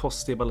well. It's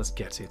costly, but let's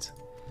get it.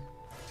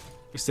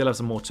 We still have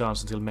some more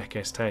chance until Mecca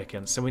is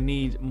taken, so we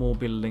need more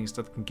buildings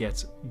that can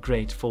get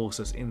great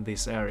forces in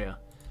this area.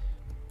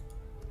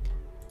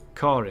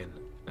 Karin.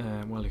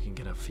 Well, you can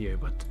get a few,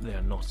 but they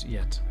are not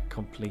yet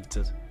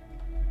completed.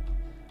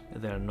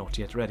 They are not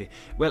yet ready.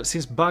 Well,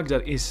 since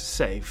Baghdad is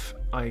safe,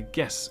 I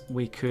guess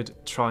we could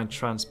try and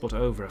transport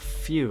over a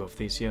few of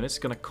these units.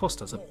 It's going to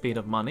cost us a bit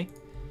of money.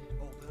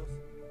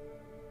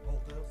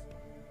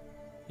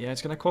 Yeah,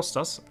 it's going to cost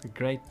us a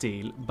great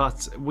deal,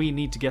 but we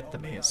need to get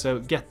them here, so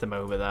get them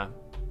over there.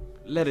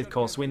 Let it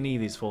cost, we need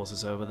these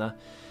forces over there.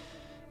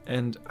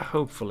 And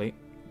hopefully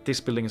this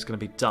building is going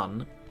to be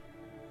done,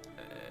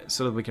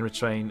 so that we can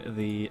retrain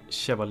the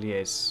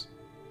Chevaliers.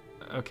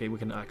 Okay, we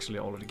can actually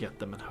already get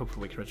them, and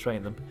hopefully we can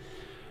retrain them.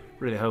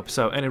 Really hope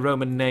so. Any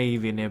Roman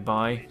navy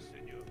nearby?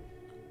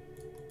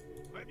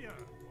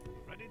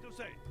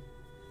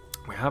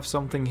 We have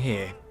something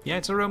here. Yeah,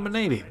 it's a Roman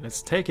navy.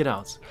 Let's take it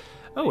out.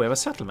 Oh, we have a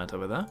settlement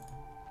over there.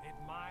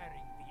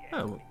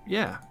 Oh,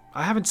 yeah.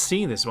 I haven't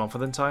seen this one for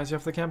the entirety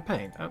of the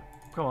campaign. Oh,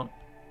 come on.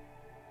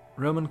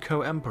 Roman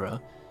co-emperor.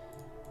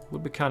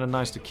 Would be kind of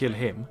nice to kill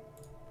him.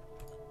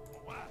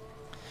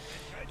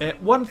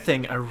 One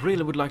thing I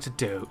really would like to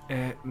do,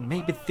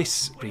 maybe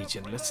this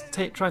region. Let's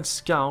try and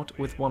scout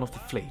with one of the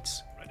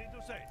fleets.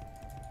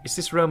 Is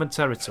this Roman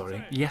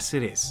territory? Yes,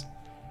 it is.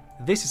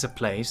 This is a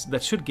place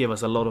that should give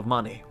us a lot of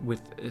money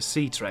with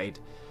sea trade.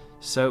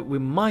 So we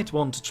might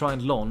want to try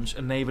and launch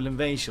a naval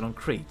invasion on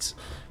Crete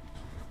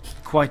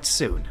quite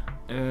soon.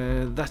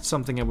 That's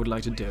something I would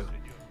like to do.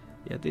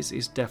 Yeah, this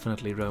is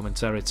definitely Roman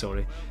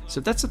territory.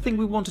 So that's the thing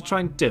we want to try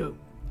and do.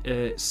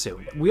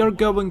 Soon. We are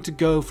going to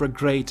go for a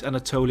great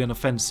Anatolian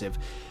offensive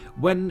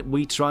when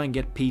we try and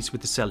get peace with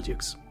the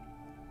Seljuks.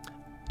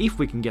 If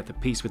we can get the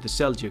peace with the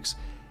Seljuks,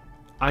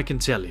 I can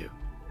tell you,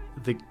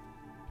 the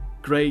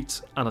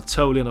great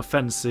Anatolian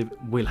offensive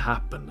will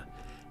happen.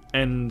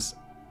 And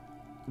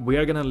we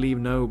are going to leave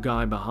no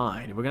guy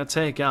behind. We're going to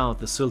take out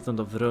the Sultan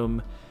of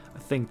Rum. I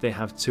think they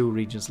have 2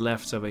 regions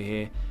left over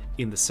here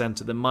in the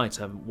center. They might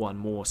have one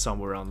more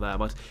somewhere around there,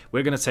 but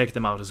we're going to take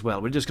them out as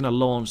well. We're just going to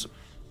launch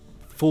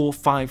 4 or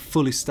 5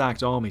 fully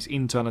stacked armies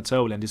into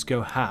Anatolia and just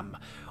go ham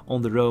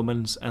on the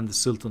Romans and the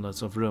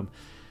Sultanates of Rum.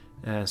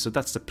 So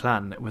that's the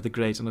plan with the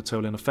Great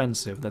Anatolian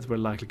Offensive that we're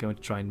likely going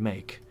to try and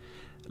make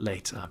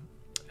later.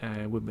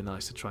 It would be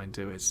nice to try and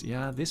do it.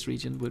 Yeah, this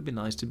region would be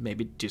nice to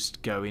maybe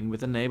just go in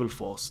with a naval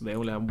force. They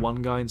only have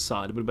 1 guy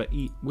inside.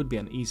 It would be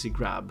an easy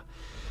grab.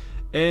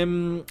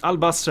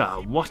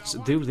 Al-Basra, what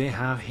do they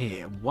have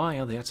here? Why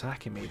are they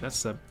attacking me?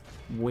 That's a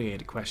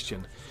weird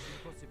question.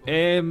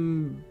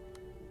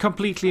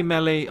 Completely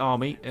melee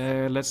army.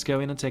 Let's go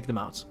in and take them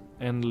out.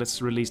 And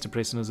let's release the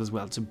prisoners as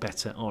well to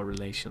better our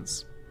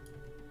relations.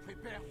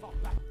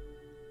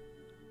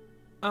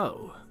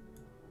 Oh.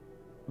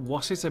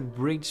 Was it a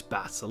bridge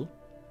battle?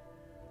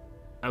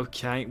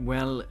 Okay,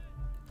 well,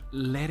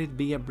 let it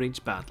be a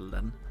bridge battle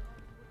then.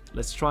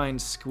 Let's try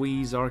and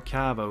squeeze our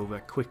cav over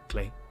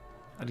quickly.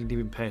 I didn't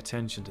even pay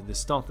attention to this.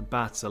 Start the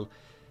battle.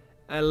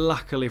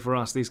 Luckily for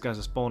us, these guys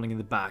are spawning in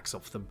the backs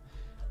of them.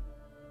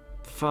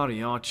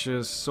 Fiery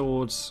archers,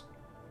 swords.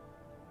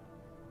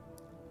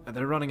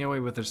 They're running away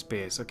with their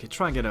spears. Okay,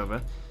 try and get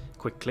over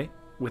quickly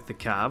with the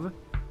cav.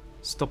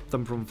 Stop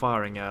them from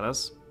firing at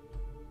us.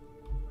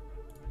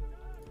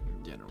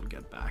 General,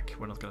 get back.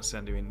 We're not going to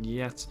send you in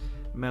yet.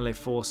 Melee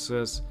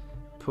forces,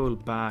 pull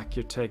back.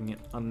 You're taking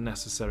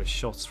unnecessary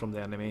shots from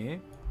the enemy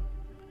here.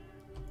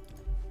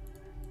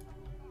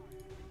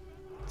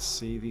 Let's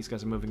see, these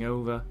guys are moving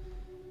over.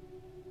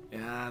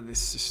 Yeah,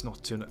 this is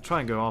not too... Try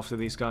and go after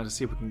these guys and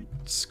see if we can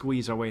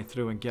squeeze our way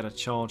through and get a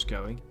charge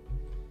going.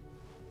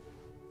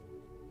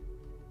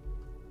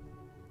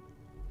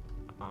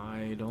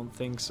 I don't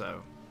think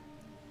so.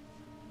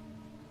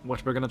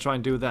 What we're going to try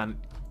and do then,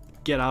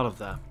 get out of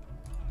there.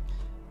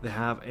 They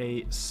have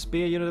a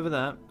spear unit over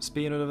there,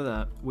 spear unit over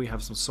there. We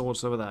have some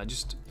swords over there.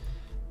 Just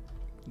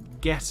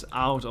get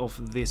out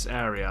of this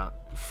area.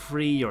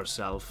 Free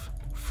yourself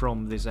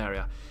from this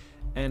area.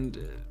 And...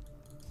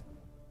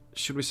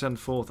 should we send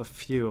forth a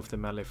few of the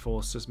melee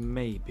forces?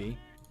 Maybe.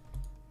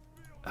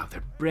 Oh,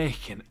 they're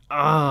breaking.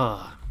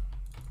 Ah.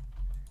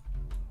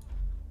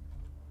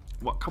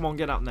 What? Come on,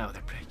 get out now.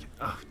 They're breaking.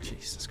 Oh,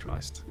 Jesus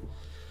Christ.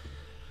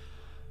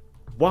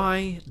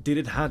 Why did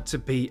it have to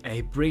be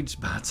a bridge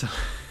battle?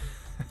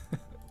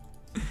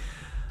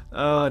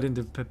 Oh, I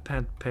didn't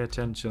pay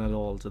attention at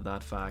all to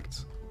that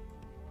fact.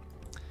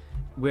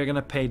 We're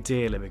gonna pay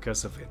dearly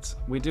because of it.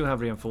 We do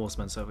have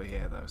reinforcements over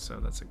here, though, so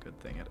that's a good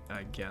thing,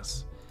 I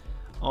guess.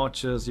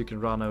 Archers, you can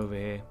run over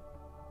here.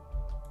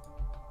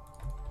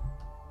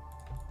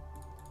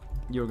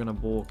 You're gonna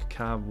walk,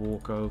 cav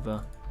walk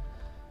over.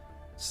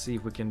 See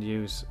if we can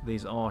use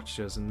these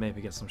archers and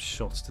maybe get some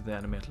shots to the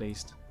enemy at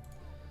least.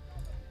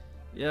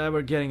 Yeah,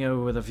 we're getting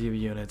over with a few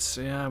units.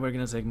 Yeah, we're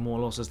gonna take more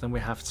losses than we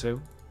have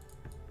to.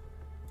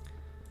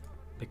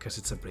 Because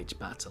it's a bridge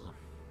battle.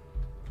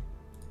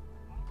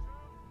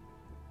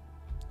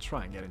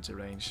 Try and get into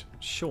range.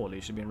 Surely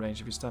you should be in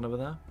range if you stand over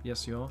there.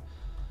 Yes, you are.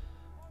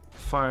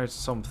 Fire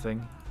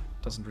something.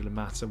 Doesn't really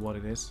matter what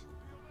it is.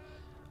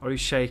 Are you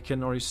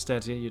shaken? Are you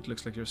steady? It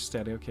looks like you're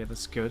steady. Okay,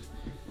 that's good.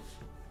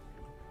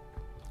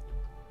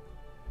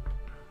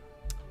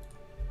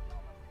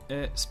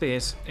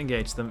 Spears,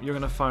 engage them. You're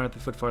gonna fire at the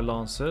footfire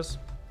lancers.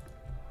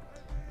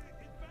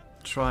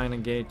 Try and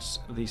engage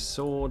these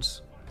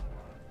swords.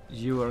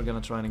 You are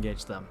gonna try and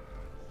engage them.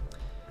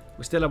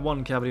 We still have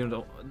one cavalry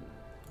unit.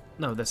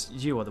 No, that's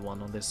you are the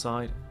one on this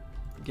side.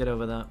 Get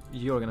over there.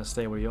 You're gonna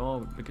stay where you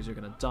are because you're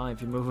gonna die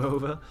if you move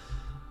over.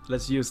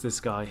 Let's use this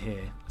guy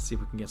here. See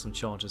if we can get some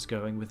charges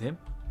going with him.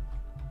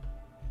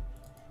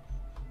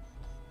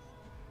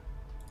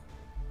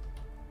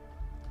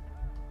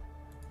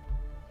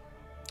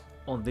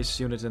 On this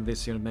unit and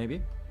this unit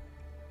maybe.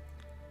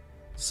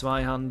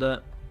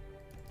 Zweihander.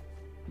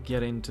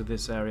 Get into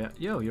this area.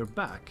 Yo, you're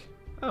back.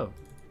 Oh.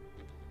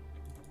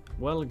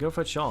 Well, go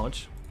for a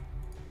charge.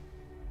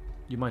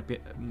 You might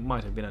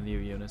have been a new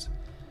unit.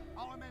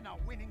 Our men are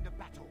winning the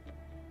battle.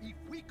 If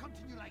we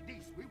continue like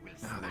this, we will.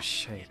 Oh, they're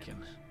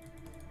shaken.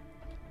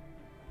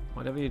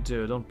 Whatever you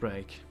do, don't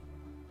break.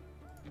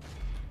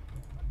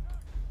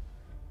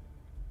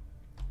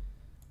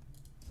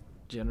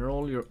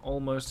 General, you're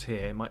almost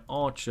here. My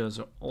archers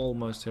are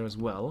almost here as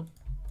well.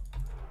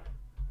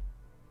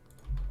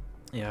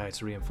 Yeah,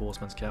 it's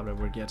reinforcements cavalry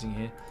we're getting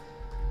here.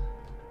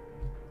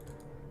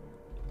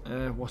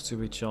 What do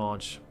we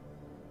charge?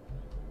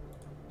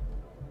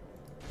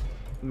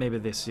 Maybe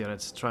this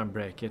unit. Try and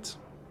break it.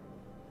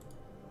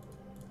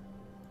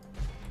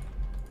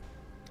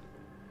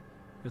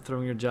 You're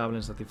throwing your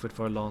javelins at the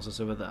footfire lancers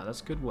over there.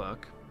 That's good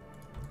work.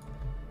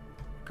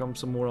 Come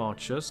some more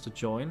archers to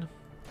join.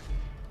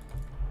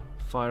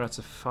 Fire at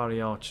the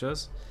fiery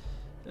archers.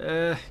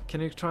 Can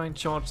you try and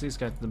charge these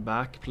guys in the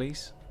back,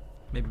 please?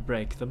 Maybe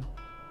break them.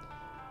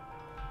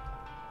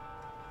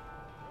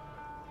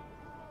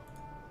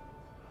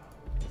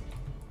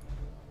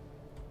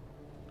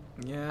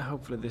 Yeah,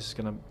 hopefully this is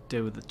gonna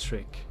do the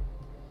trick.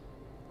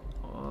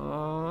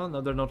 Oh, no,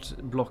 they're not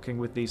blocking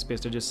with these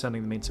spears, they're just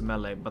sending them into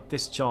melee. But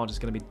this charge is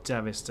gonna be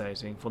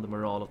devastating for the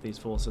morale of these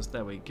forces.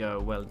 There we go,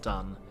 well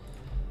done.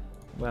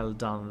 Well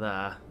done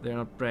there. They're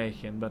not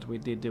breaking, but we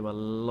did do a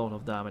lot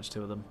of damage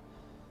to them.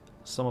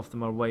 Some of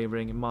them are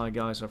wavering. My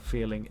guys are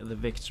feeling the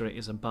victory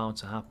is about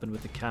to happen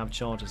with the cav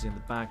charges in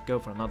the back. Go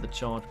for another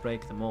charge,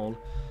 break them all.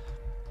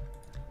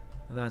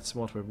 That's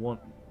what we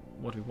want.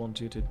 What we want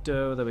you to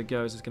do. There we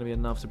go. Is it going to be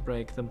enough to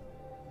break them?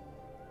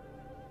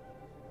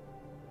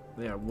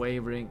 They are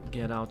wavering.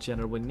 Get out,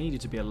 General. We need you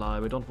to be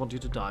alive. We don't want you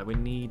to die. We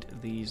need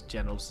these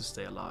generals to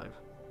stay alive.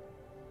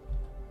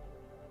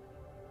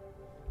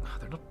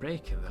 They're not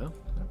breaking though.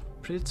 They're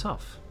pretty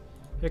tough.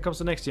 Here comes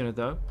the next unit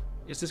though.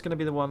 Is this going to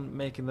be the one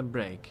making them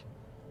break?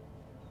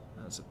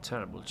 That's a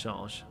terrible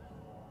charge.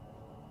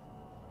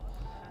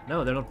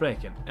 No, they're not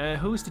breaking.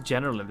 Who is the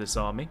general in this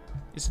army?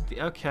 Is it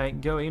the... Okay,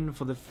 go in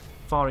for the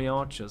fiery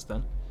archers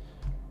then.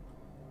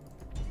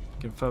 You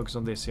can focus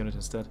on this unit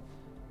instead.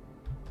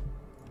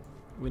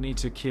 We need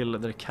to kill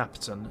their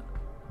captain.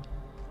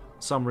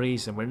 For some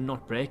reason we're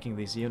not breaking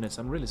these units.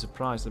 I'm really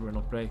surprised that we're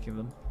not breaking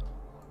them.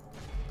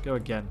 Go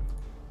again.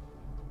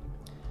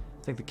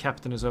 I think the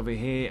captain is over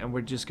here and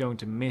we're just going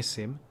to miss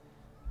him.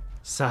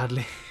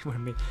 Sadly,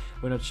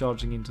 we're not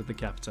charging into the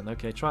captain.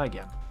 Okay, try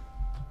again.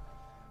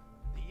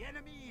 The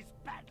enemy is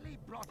badly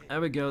blooded.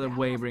 There we go, they're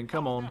wavering.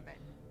 Come on.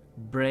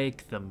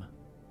 Break them.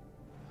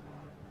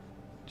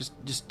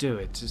 Just do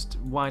it. Just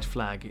white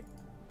flag.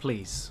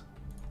 Please.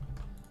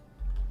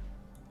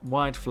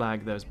 White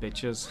flag those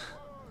bitches.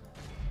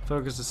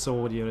 Focus the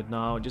sword unit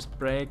now. Just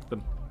break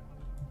them.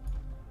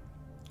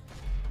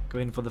 Go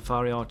in for the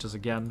fiery archers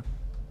again.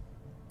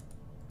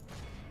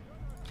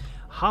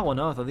 How on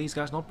earth are these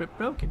guys not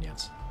broken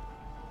yet?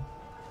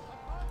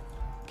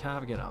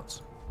 Cav, get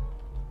out.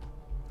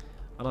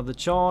 Another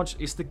charge.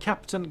 Is the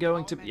captain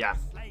going to... Yeah,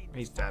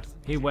 he's dead.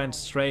 He went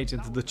straight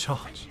into the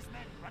charge.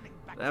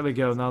 There we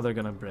go, now they're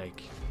gonna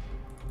break.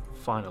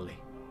 Finally.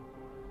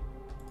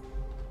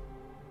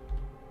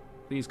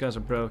 These guys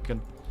are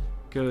broken.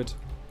 Good.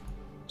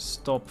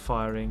 Stop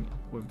firing.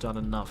 We've done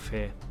enough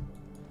here.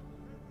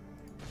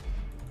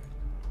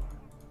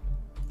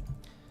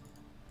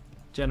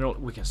 General,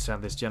 we can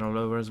send this general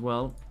over as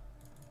well.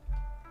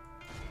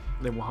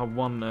 They will have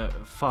one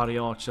fiery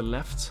archer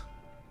left.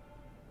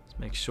 Let's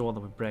make sure that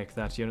we break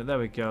that unit. There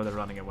we go, they're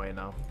running away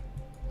now.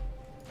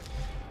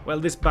 Well,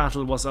 this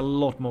battle was a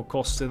lot more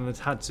costly than it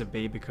had to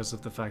be because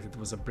of the fact that it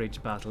was a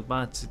bridge battle,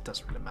 but it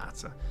doesn't really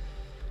matter.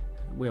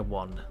 We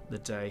won the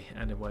day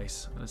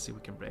anyways. Let's see if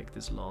we can break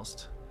this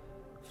last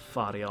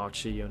fiery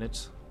archer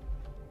unit.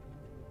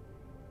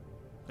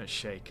 They're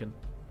shaken.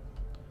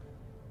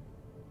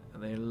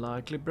 They're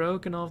likely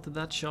broken after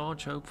that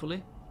charge,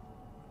 hopefully.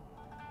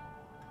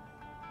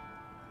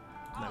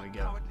 There we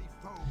go.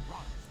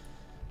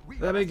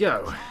 There we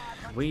go.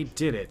 We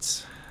did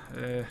it.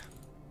 It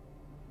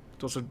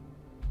was a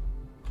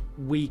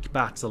weak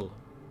battle,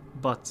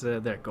 but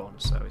they're gone,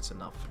 so it's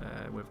enough.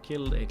 We've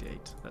killed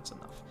 88. That's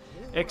enough.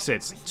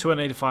 Exits,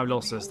 285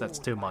 losses. That's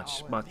too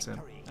much. But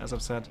as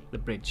I've said, the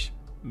bridge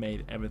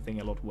made everything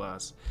a lot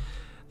worse.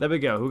 There we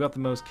go. Who got the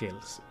most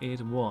kills?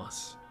 It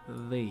was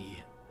the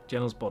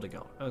General's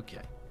Bodyguard.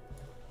 Okay.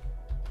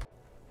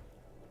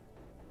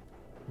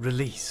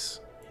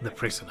 Release the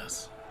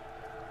prisoners.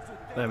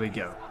 There we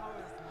go.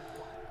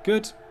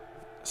 Good.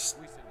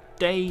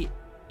 Stay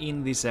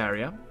in this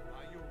area.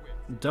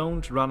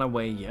 Don't run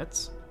away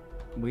yet.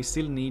 We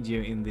still need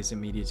you in this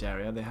immediate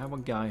area. They have a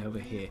guy over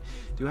here.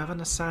 Do we have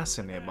an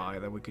assassin nearby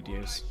that we could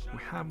use? We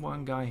have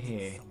one guy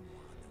here.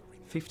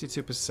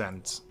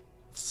 52%.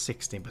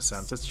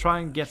 16%. Let's try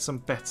and get some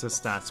better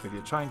stats with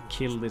you. Try and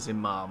kill this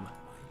imam.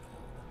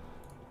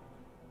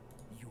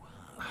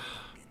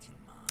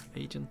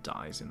 Agent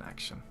dies in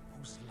action.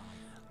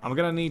 I'm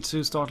gonna need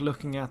to start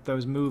looking at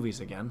those movies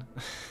again.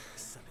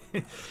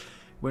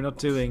 We're not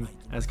doing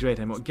as great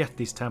anymore. Get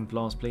these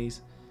Templars,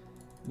 please.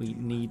 We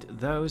need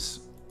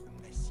those.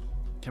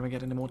 Can we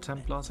get any more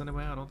Templars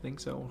anywhere? I don't think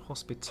so.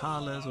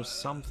 Hospitales or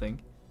something.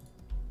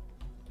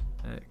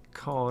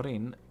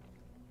 Karin.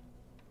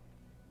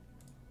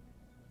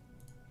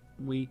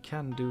 We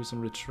can do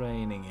some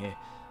retraining here,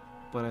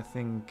 but I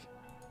think...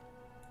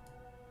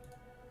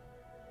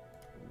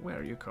 Where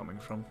are you coming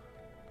from?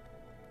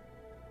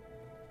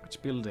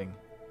 Which building?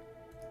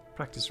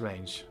 Practice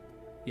range.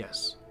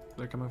 Yes,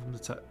 they're coming from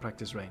the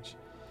practice range.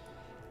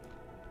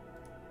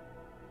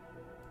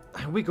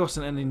 Have we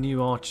gotten any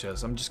new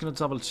archers? I'm just going to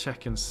double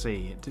check and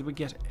see. Did we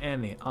get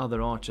any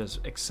other archers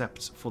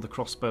except for the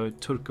crossbow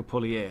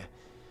Turcopolier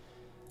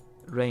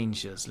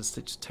rangers? Let's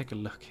just take a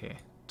look here.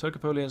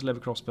 Turcopoliers,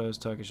 lever crossbows,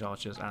 Turkish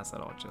archers,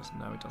 Assad archers.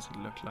 No, it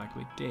doesn't look like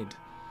we did.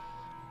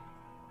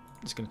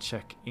 Just going to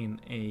check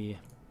in a...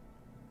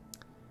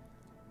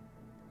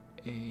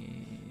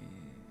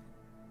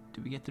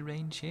 Do we get the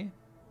range here?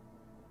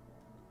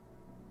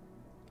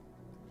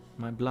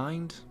 Am I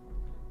blind?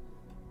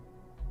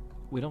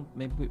 We don't...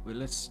 Maybe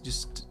let's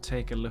just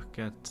take a look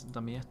at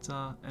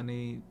Damietta.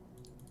 Any...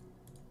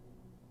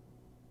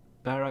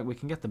 Barrack... We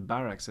can get the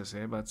barracks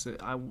here, but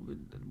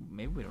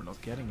maybe we're not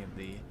getting in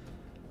the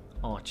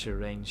archer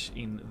range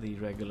in the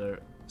regular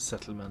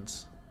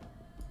settlements.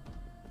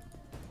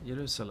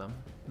 Jerusalem?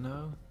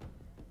 No.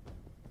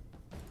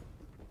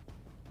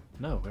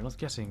 No, we're not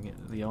getting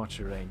the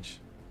archer range.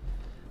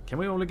 Can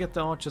we only get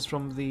the archers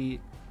from the...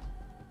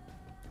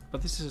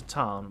 But this is a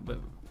town, but...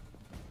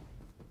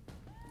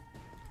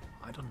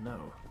 I don't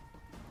know.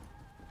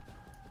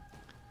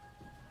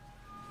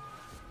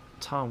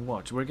 Town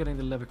watch. We're getting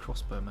the lever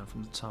crossbowmen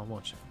from the town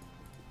watch.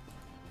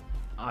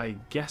 I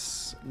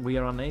guess we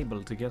are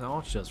unable to get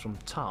archers from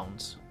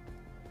towns.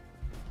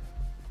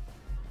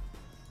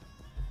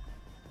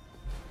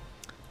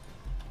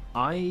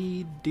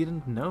 I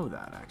didn't know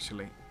that,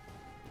 actually.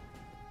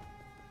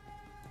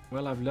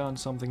 Well, I've learned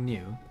something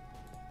new.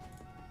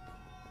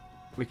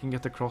 We can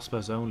get the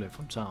crossbows only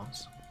from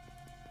towns.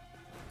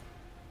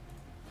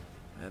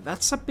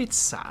 That's a bit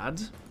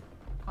sad.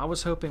 I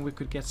was hoping we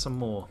could get some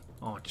more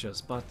archers,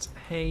 but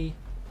hey,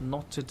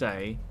 not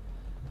today.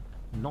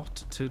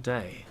 Not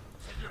today.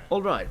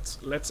 Alright,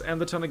 let's end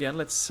the turn again.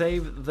 Let's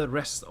save the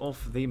rest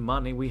of the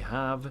money we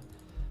have.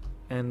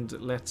 And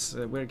let's...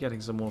 we're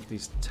getting some more of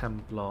these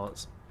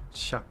Templars,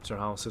 chapter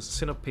houses,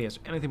 Sinopeas,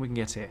 anything we can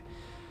get here.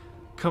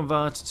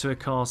 Convert to a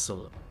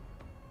castle.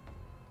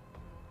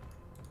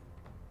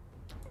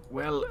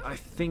 Well, I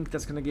think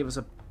that's going to give us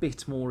a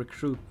bit more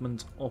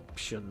recruitment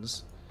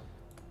options.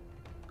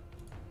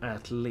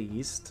 At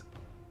least.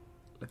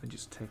 Let me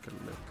just take a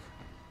look.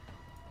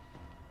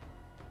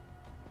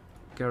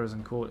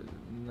 Garrison Court.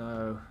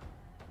 No.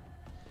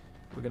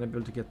 We're going to be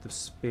able to get the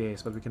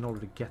spears, but we can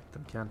already get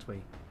them, can't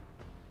we?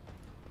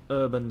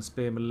 Urban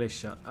Spear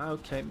Militia.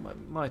 Okay,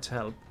 might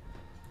help.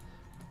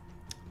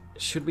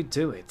 Should we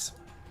do it?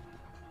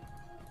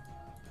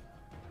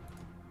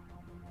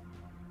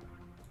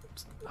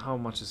 How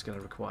much is going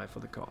to require for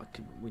the car?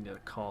 We need a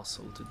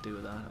castle to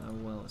do that. Oh,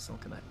 well, it's not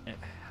going to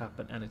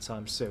happen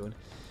anytime soon.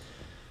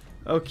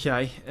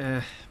 Okay.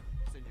 I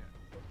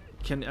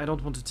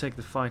don't want to take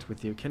the fight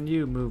with you. Can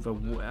you move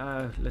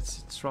away?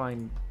 Let's try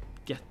and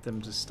get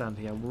them to stand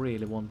here. I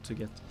really want to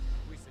get...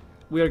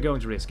 We are going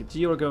to risk it.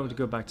 You are going to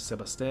go back to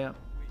Sebastia.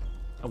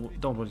 I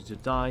don't want you to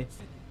die.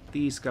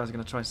 These guys are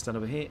going to try and stand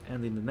over here,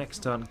 and in the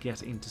next turn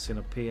get into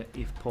Sinopea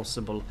if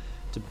possible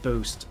to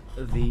boost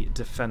the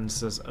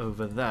defenses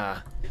over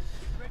there.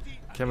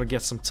 Can we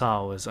get some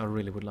towers? I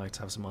really would like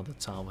to have some other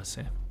towers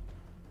here.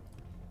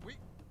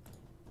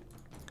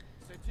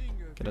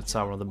 Get a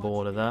tower on the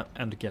border there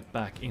and get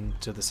back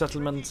into the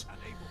settlement.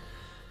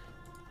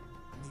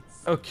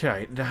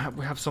 Okay,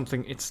 we have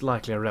something. It's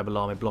likely a rebel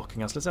army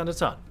blocking us. Let's end a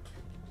turn.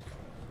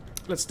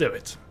 Let's do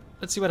it.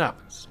 Let's see what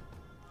happens.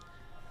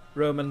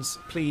 Romans,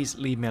 please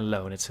leave me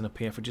alone. It's in up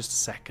here for just a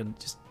second.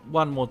 Just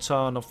one more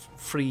turn of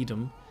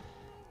freedom.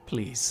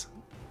 Please.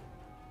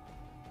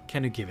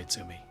 Can you give it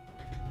to me?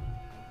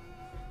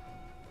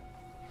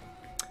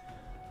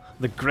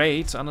 The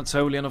Great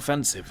Anatolian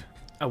Offensive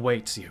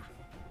awaits you.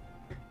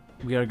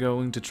 We are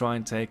going to try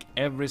and take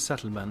every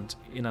settlement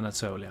in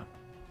Anatolia.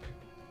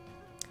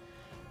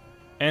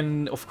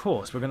 And of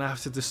course, we're going to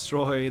have to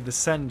destroy the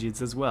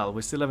Sengids as well.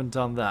 We still haven't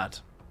done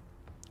that.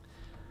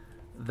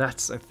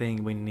 That's a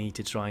thing we need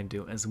to try and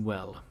do as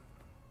well.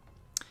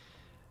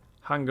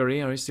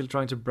 Hungary, are you still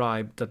trying to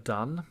bribe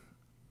Dadan?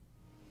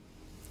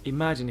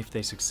 Imagine if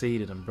they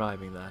succeeded in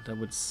bribing that. That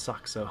would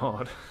suck so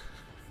hard.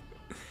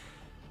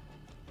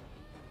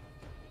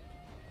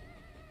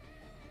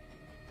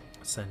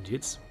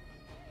 Sengids.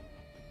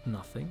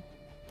 Nothing.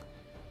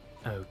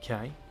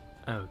 Okay.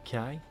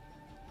 Okay.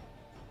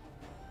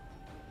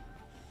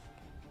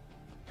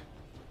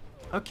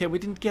 Okay, we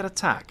didn't get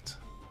attacked.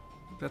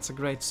 That's a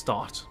great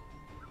start.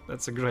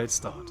 That's a great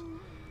start.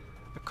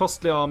 A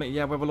costly army.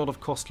 Yeah, we have a lot of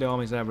costly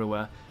armies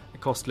everywhere. A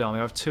costly army.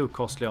 I have 2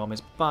 costly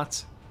armies,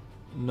 but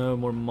no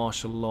more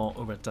martial law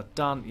over at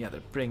Dadan. Yeah,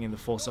 they're bringing the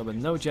force over.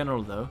 No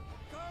general, though.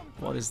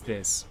 What is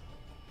this?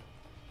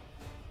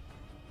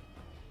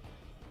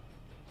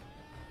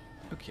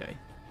 Okay.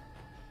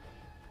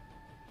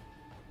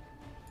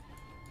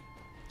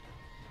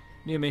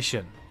 New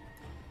mission.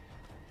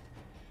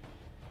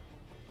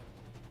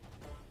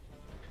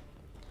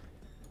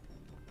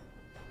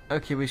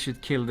 Okay, we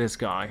should kill this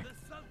guy.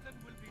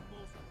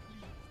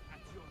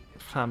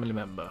 Family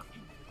member.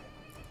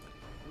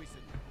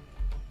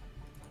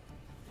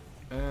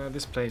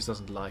 This place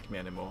doesn't like me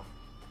anymore.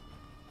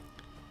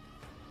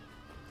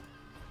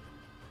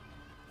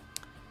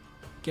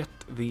 Get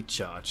the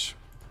charge.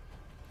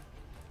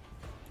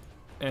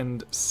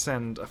 And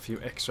send a few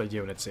extra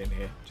units in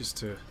here, just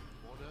to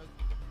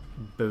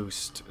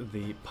boost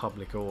the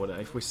public order.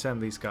 If we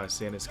send these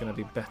guys in, it's going to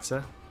be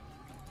better.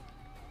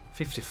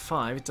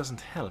 55, it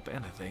doesn't help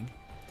anything.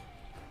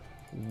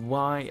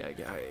 Why?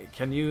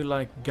 Can you,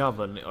 like,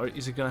 govern? Or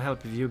is it going to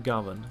help if you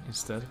govern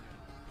instead?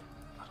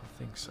 I don't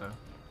think so.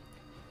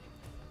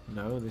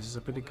 No, this is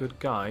a pretty good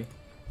guy.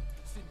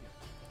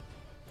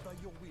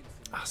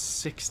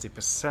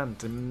 60%.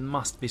 There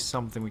must be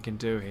something we can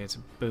do here to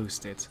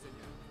boost it.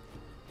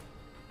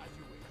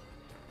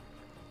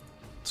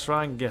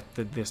 Try and get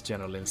this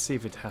general in, see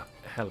if it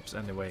helps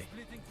anyway.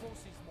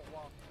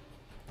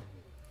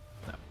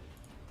 No.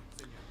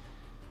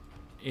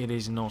 It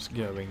is not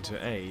going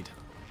to aid.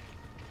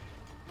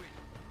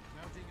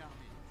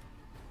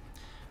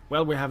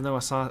 Well, we have no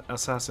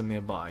assassin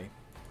nearby.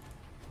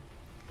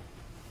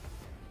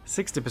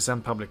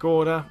 60% public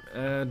order.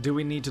 Do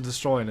we need to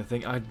destroy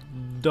anything? I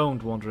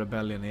don't want a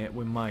rebellion here.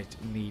 We might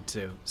need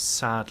to,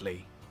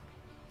 sadly.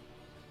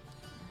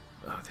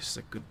 Oh, this is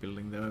a good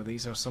building though.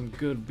 These are some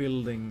good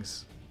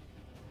buildings.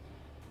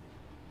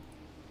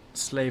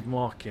 Slave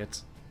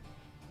market.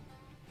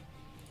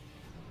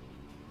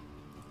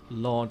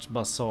 Large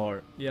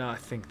bazaar. Yeah, I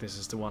think this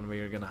is the one we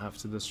are gonna have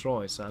to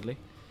destroy, sadly.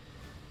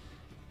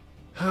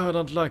 Oh, I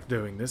don't like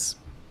doing this.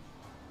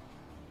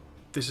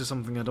 This is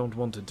something I don't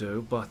want to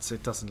do, but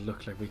it doesn't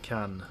look like we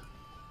can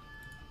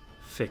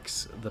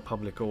fix the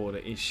public order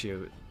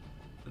issue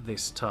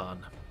this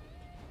turn.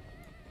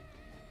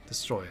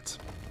 Destroy it.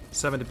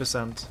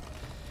 70%.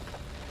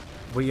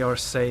 We are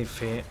safe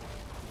here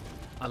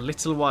a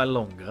little while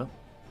longer.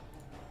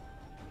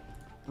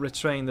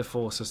 Retrain the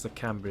forces that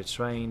can be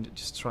retrained.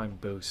 Just try and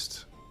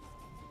boost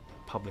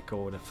public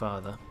order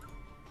further.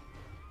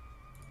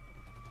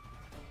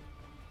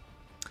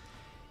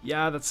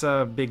 Yeah, that's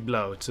a big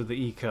blow to the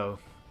eco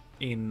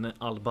in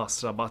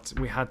Al-Basra, but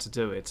we had to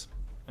do it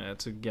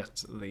to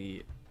get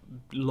the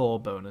law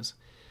bonus.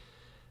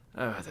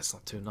 That's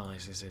not too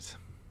nice, is it?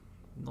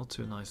 Not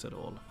too nice at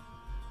all.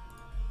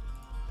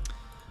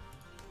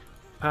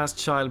 Past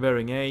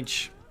childbearing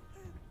age.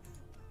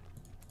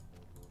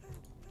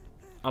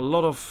 A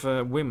lot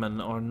of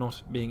women are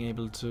not being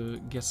able to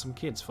get some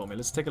kids for me.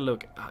 Let's take a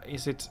look.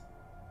 Is it...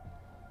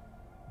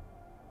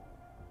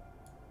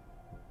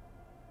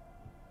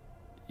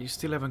 You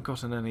still haven't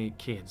gotten any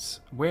kids.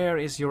 Where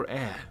is your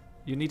heir?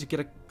 You need to get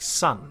a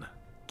son.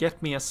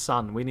 Get me a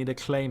son. We need a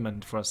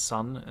claimant for a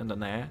son and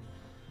an heir.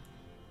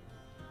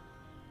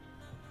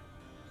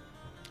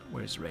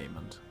 Where's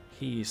Raymond?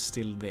 He is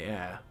still the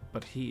heir,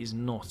 but he is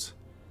not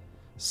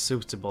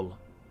suitable.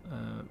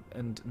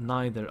 And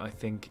neither, I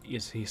think,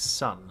 is his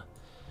son.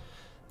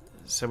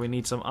 So we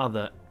need some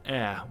other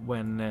heir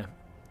when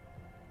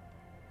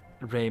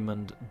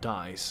Raymond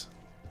dies.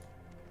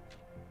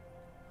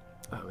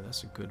 Oh,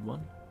 that's a good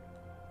one.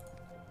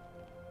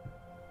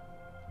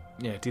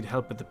 Yeah, it did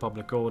help with the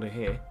public order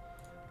here.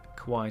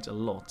 Quite a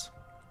lot.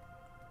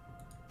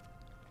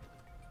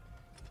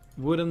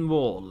 Wooden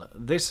wall.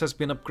 This has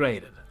been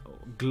upgraded.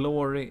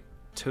 Glory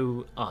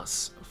to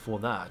us for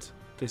that.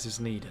 This is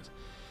needed.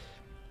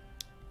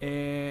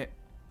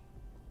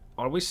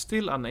 Are we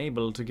still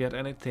unable to get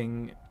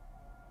anything?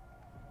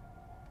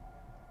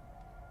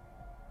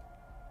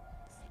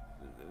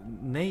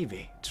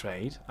 navy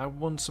trade. I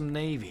want some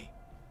navy.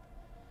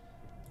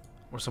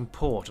 Or some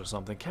port or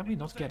something. Can we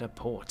not get a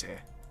port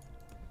here?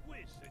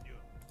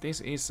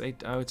 This is a...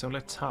 oh, it's only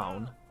a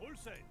town.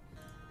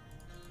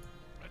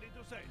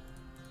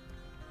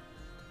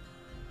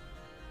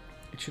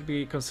 It should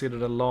be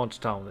considered a large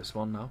town, this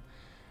one now.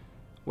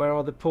 Where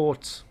are the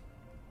ports?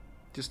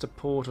 Just a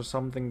port or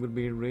something would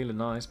be really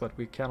nice, but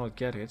we cannot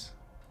get it.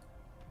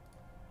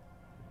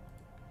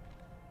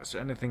 Is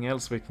there anything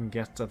else we can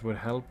get that would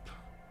help?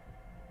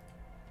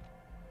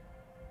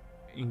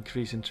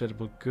 Increase in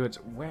tradable goods.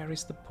 Where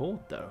is the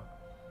port though?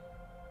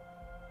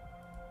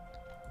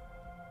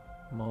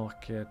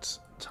 Market,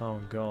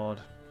 town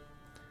guard,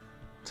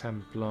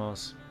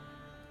 Templars.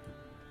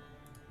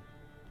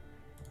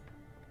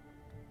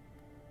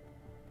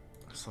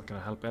 It's not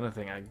gonna help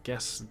anything. I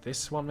guess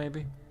this one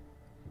maybe?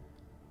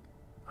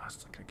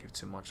 That's not gonna give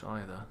too much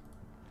either.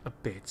 A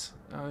bit.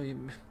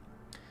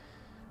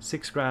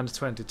 6 grand,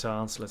 20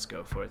 towns. Let's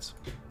go for it.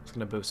 It's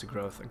gonna boost the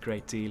growth a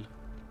great deal.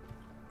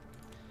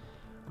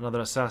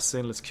 Another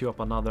assassin. Let's queue up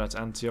another at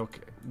Antioch.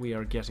 We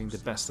are getting the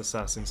best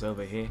assassins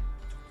over here.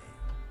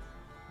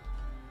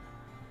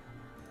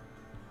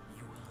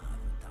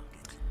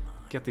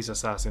 Get these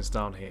assassins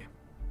down here.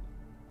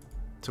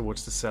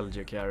 Towards the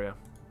Seljuk area.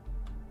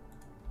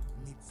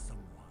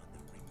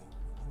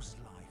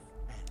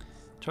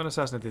 Trying to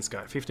assassinate this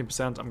guy.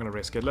 15%. I'm gonna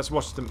risk it. Let's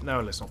watch them. No,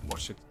 let's not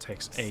watch it. It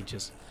takes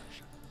ages.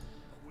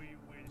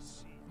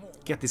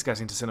 Get these guys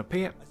into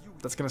Sinopia.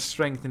 That's gonna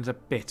strengthen it a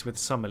bit with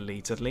some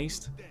elites at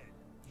least.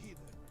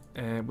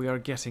 We are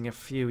getting a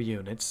few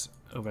units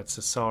over at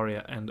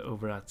Caesarea and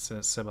over at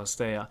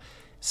Sebastia.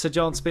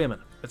 Sergeant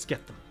Spearmen. Let's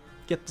get them.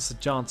 Get the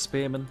Sergeant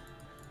Spearmen.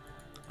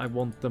 I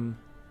want them.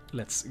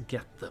 Let's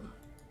get them.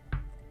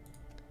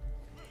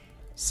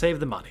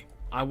 Save the money.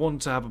 I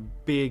want to have a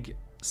big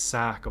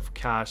sack of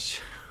cash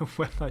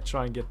when I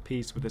try and get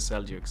peace with the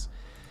Seljuks.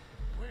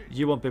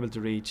 You won't be able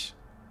to reach.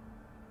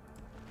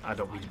 I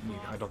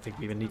don't think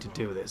we even need to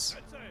do this.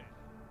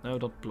 No,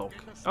 don't block.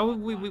 Oh,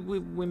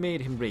 we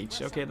made him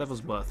reach. Okay, that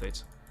was worth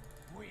it.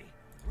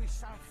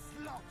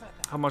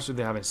 How much do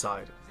they have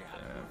inside?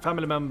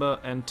 Family member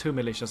and 2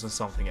 militias and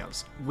something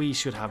else. We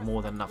should have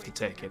more than enough to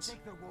take it.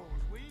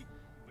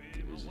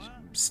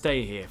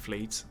 Stay here,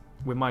 fleet.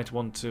 We might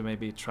want to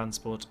maybe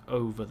transport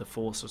over the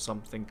force or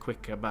something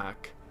quicker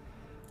back.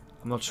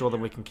 I'm not sure that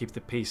we can keep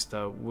the peace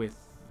though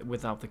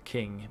without the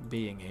king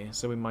being here,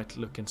 so we might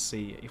look and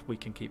see if we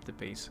can keep the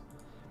peace.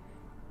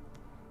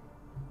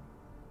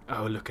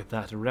 Oh, look at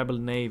that. The rebel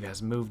navy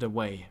has moved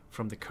away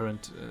from the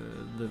current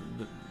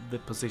the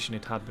position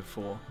it had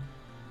before.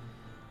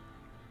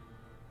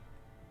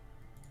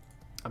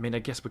 I mean, I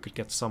guess we could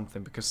get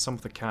something because some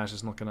of the cash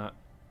is not gonna...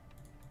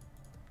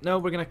 No,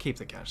 we're gonna keep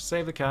the cash.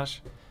 Save the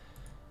cash.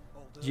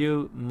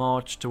 You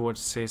march towards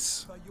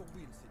Sis.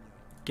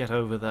 Get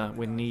over there.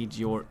 We need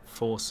your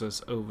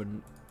forces over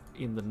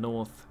in the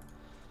north.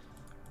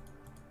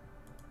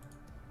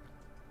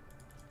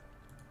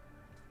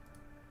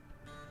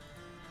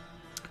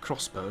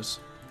 Crossbows.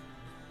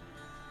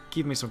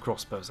 Give me some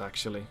crossbows,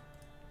 actually.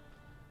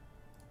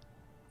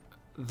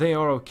 They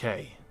are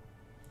okay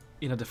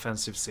in a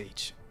defensive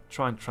siege.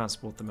 Try and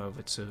transport them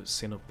over to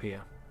Sinopia.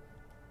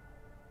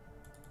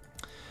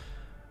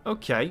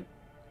 Okay.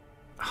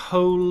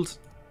 Hold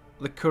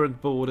the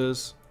current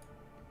borders.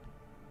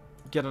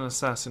 Get an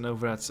assassin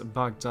over at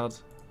Baghdad.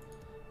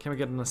 Can we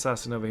get an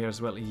assassin over here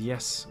as well?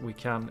 Yes, we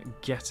can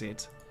get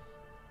it.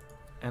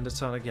 End the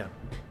turn again.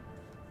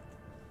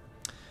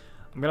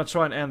 I'm going to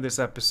try and end this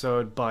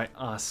episode by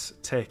us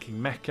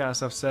taking Mecca,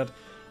 as I've said.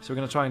 So we're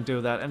going to try and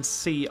do that and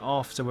see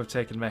after we've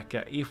taken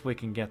Mecca if we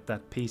can get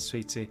that peace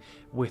treaty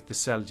with the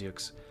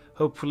Seljuks.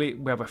 Hopefully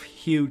we have a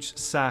huge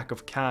sack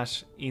of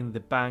cash in the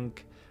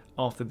bank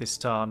after this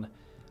turn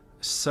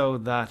so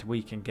that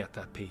we can get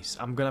that peace.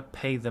 I'm going to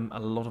pay them a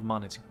lot of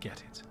money to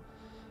get it.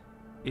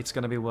 It's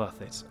going to be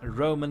worth it.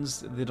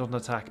 Romans, they don't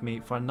attack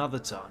me for another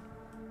turn.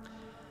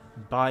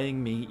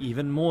 Buying me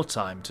even more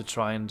time to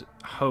try and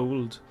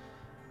hold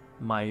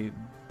my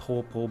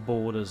poor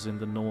borders in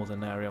the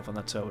northern area of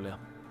Anatolia.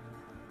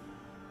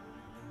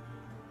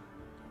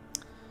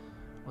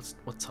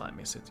 What time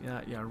is it?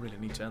 Yeah, I really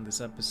need to end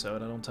this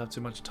episode. I don't have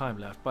too much time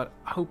left, but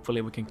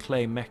hopefully we can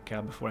claim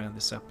Mecca before I end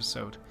this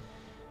episode.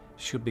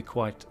 Should be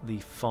quite the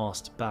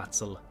fast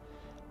battle.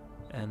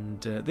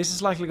 And this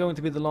is likely going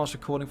to be the last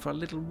recording for a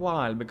little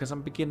while because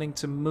I'm beginning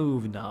to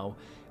move now.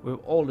 We've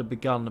already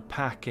begun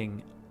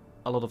packing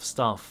a lot of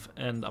stuff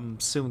and I'm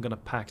soon going to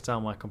pack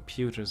down my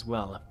computer as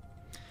well.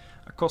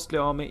 A costly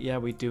army, yeah,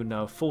 we do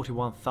know.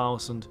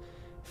 41,000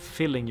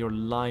 filling your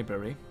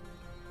library.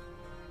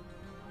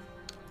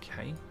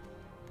 Okay.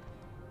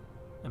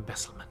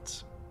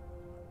 Embezzlement.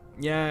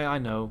 Yeah, I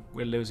know.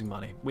 We're losing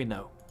money. We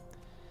know.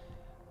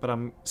 But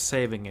I'm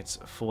saving it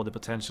for the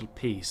potential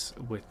peace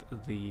with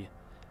the...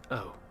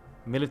 Oh,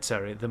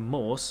 military. The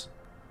Moors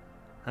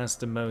has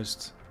the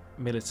most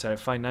military.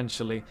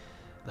 Financially,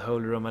 the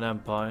Holy Roman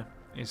Empire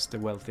is the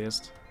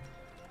wealthiest.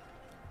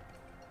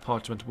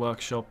 Parchment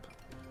Workshop.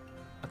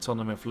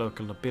 Autonomy of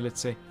local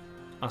nobility.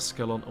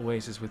 Ascalon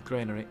oasis with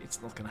granary.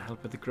 It's not gonna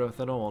help with the growth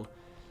at all.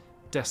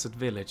 Desert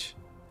village.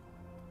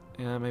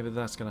 Yeah, maybe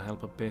that's gonna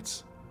help a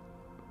bit.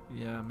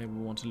 Yeah, maybe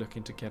we want to look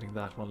into getting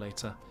that one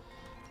later.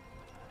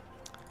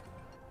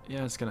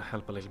 Yeah, it's gonna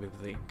help a little bit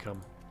with the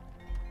income.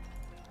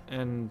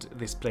 And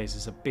this place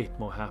is a bit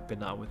more happy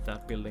now with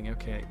that building.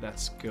 Okay,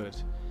 that's good.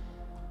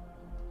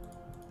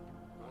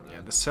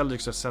 Yeah, the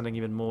Seljuks are sending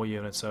even more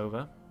units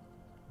over.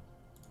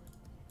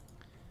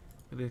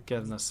 We did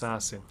get an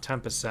assassin.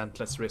 10%,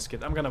 let's risk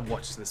it. I'm gonna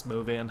watch this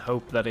movie and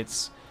hope that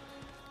it's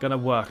gonna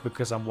work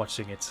because I'm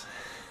watching it.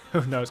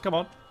 Who knows? Come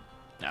on.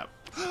 No.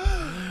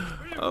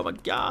 Oh my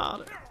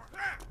god.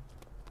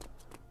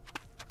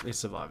 They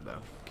survived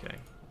though. Okay.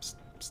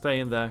 Stay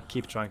in there.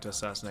 Keep trying to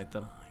assassinate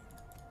them.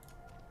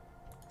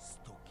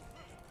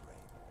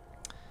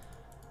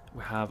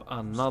 We have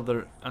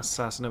another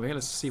assassin over here.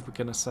 Let's see if we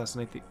can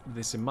assassinate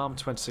this imam.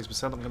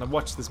 26%. I'm going to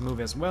watch this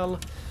movie as well.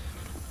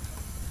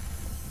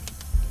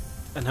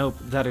 And hope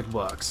that it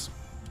works.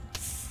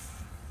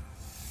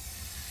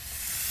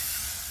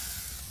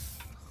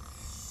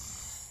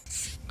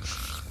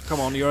 Come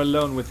on, you're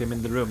alone with him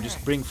in the room.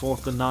 Just bring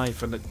forth the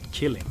knife and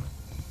kill him.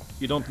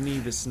 You don't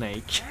need the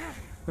snake.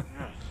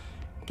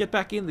 Get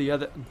back in there. You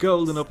had a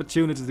golden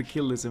opportunity to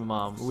kill this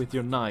imam with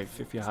your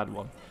knife if you had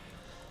one.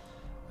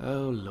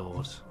 Oh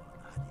lord.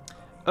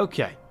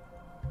 Okay,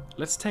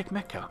 let's take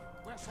Mecca.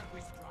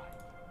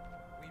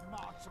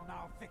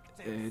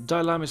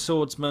 Dailami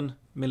swordsman,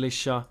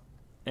 militia,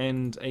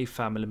 and a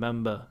family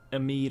member.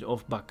 Emir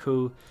of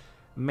Baku.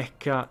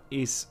 Mecca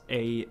is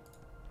a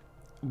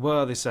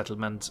worthy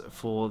settlement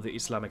for the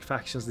Islamic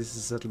factions. This is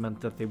a settlement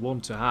that they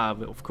want to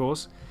have, of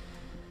course.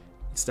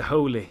 It's the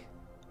holy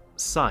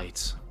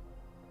site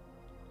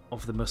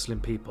of the Muslim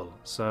people.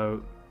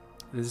 So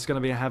this is going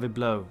to be a heavy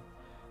blow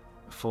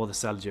for the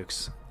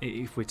Seljuks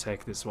if we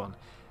take this one.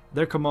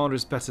 Their commander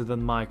is better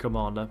than my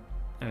commander,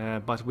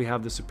 but we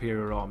have the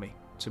superior army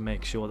to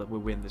make sure that we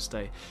win this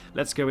day.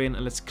 Let's go in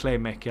and let's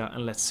claim Mecca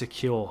and let's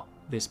secure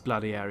this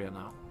bloody area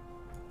now.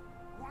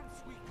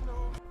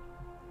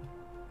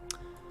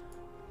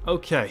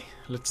 Okay,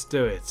 let's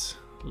do it.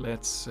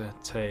 Let's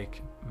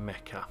take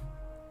Mecca.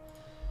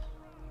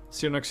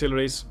 Syrian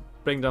auxiliaries,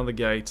 bring down the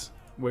gate.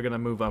 We're gonna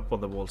move up on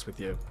the walls with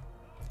you.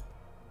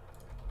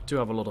 We do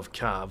have a lot of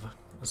cav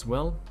as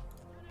well.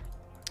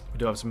 We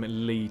do have some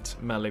elite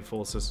melee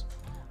forces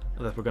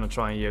that we're going to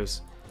try and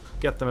use.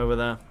 Get them over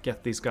there.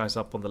 Get these guys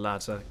up on the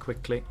ladder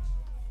quickly.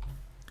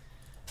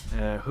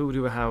 Who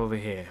do we have over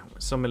here?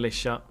 Some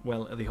militia.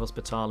 Well, the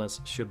Hospitales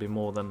should be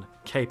more than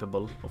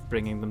capable of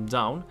bringing them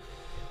down.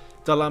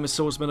 Dalami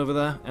swordsmen over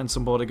there and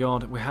some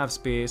bodyguard. We have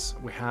spears.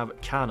 We have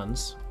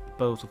cannons.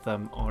 Both of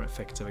them are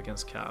effective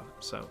against cav.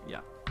 So,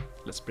 yeah.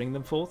 Let's bring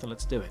them forth and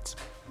let's do it.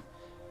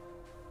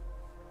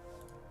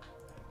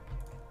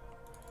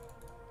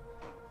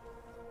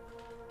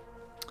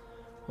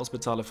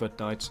 Hospitale Foot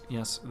Knights,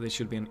 yes, they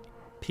should be a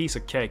piece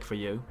of cake for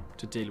you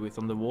to deal with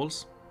on the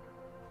walls.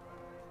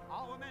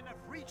 Our men have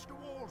reached the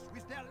walls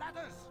with their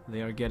ladders.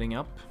 They are getting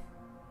up.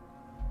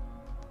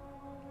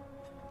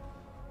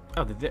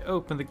 Oh, did they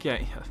open the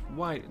gate?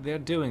 Why? They're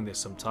doing this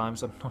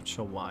sometimes, I'm not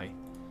sure why.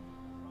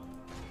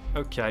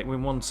 Okay, we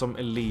want some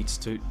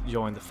elites to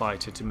join the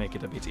fight here to make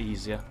it a bit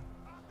easier.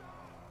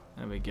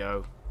 There we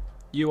go.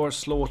 You are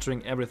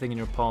slaughtering everything in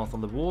your path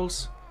on the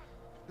walls.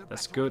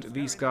 That's good.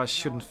 These guys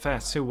shouldn't fare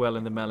too well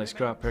in the melee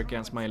scrap here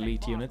against my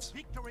elite units.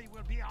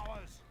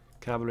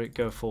 Cavalry,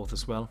 go forth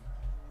as well.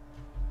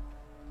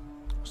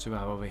 What do we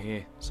have over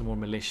here? Some more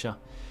militia.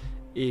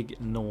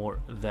 Ignore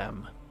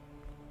them.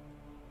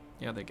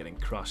 Yeah, they're getting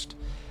crushed.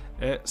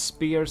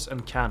 Spears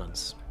and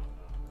cannons.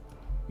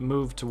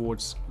 Move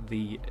towards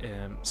the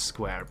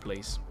square,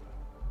 please.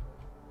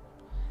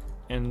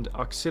 And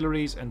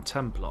auxiliaries and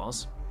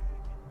Templars.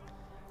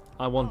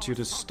 I want you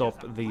to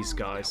stop these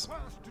guys.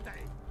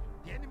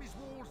 The enemy's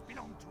walls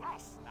belong to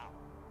us now.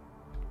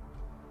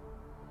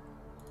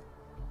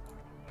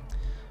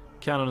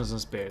 Cannons and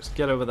spears.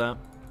 Get over there.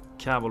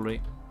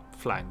 Cavalry.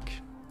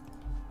 Flank.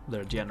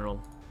 Their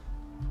general.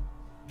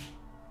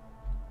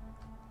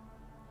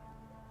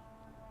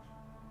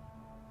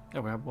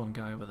 Oh, we have one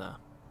guy over there.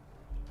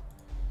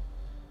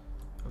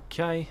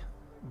 Okay.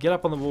 Get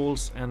up on the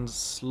walls and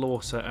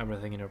slaughter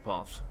everything in your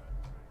path.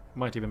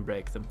 Might even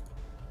break them.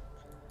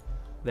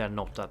 They're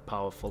not that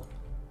powerful.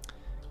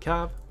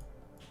 Cav.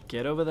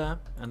 Get over there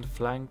and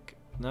flank.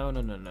 No.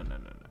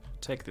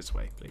 Take this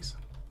way, please.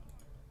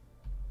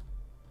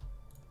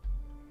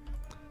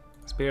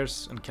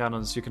 Spears and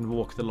cannons, you can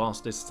walk the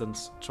last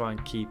distance. Try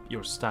and keep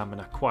your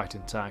stamina quite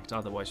intact,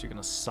 otherwise you're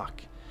gonna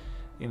suck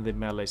in the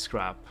melee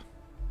scrap.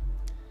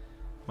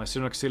 My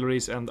Syrian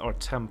auxiliaries and our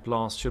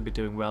Templars should be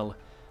doing well.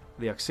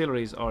 The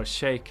auxiliaries are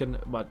shaken,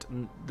 but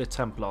the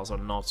Templars are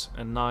not,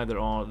 and neither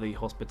are the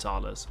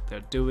Hospitales. They're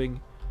doing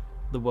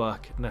the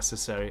work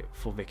necessary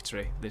for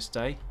victory this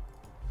day.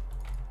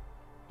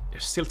 You're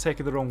still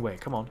taking the wrong way.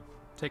 Come on.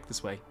 Take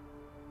this way.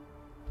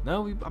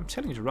 No, I'm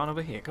telling you to run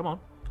over here. Come on.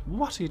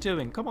 What are you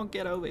doing? Come on,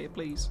 get over here,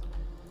 please.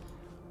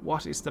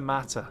 What is the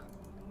matter?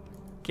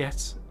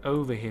 Get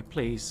over here,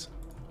 please.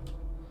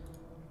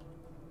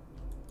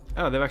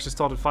 Oh, they've actually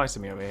started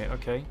fighting me over here.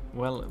 Okay,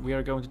 well, we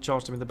are going to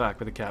charge them in the back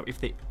with a cav, if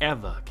they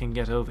ever can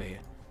get over here.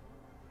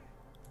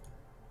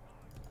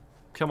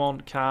 Come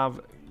on,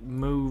 cav,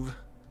 move.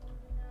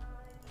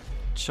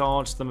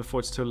 Charge them before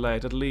it's too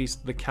late. At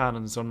least the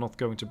cannons are not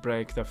going to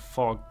break. They're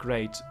far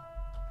great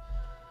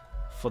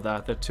for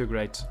that. They're too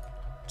great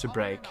to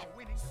break.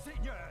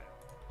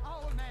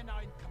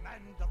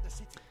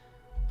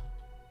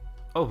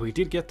 Oh, we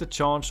did get the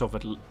charge of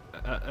it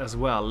as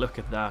well. Look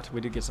at that. We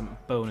did get some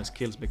bonus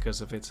kills because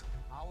of it.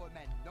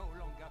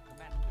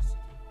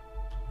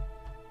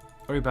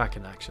 Are you back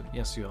in action?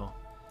 Yes, you are.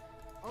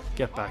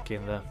 Get back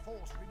in there.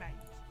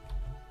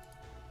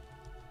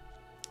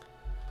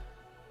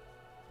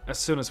 As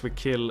soon as we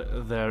kill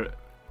their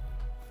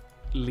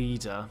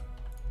leader,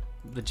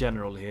 the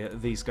general here,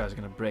 these guys are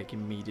going to break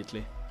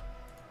immediately.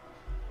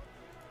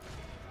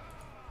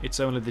 It's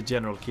only the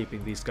general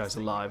keeping these guys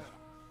alive.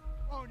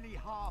 Only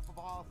half of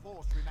our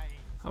force remains.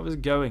 How is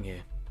it going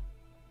here?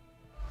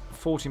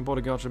 14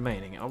 bodyguards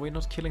remaining. Are we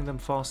not killing them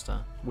faster?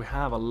 We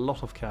have a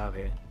lot of cav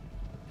here.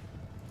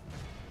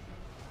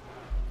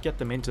 Get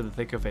them into the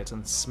thick of it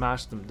and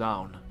smash them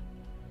down.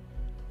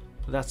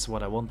 That's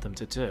what I want them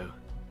to do.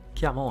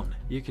 Come on,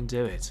 you can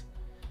do it.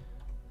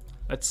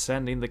 Let's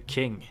send in the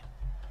king.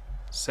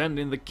 Send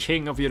in the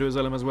king of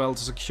Jerusalem as well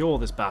to secure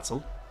this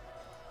battle.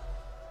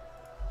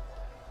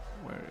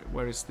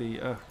 Where is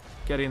the...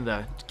 get in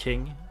there,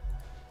 king.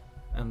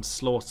 And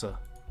slaughter.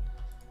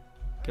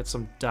 Get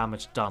some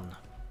damage done.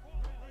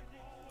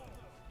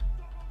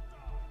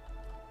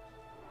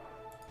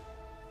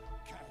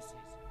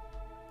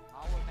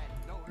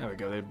 There we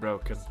go, they're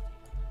broken.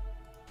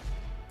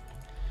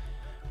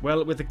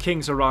 Well, with the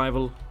king's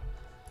arrival,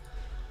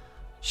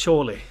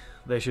 surely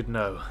they should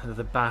know that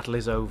the battle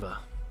is over.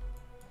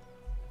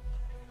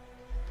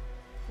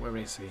 Where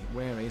is he?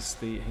 Where is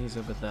the... He's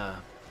over there.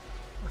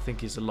 I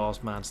think he's the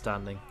last man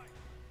standing.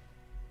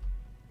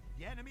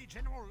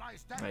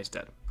 No, he's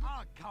dead.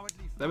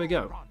 There we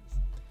go.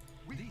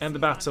 End the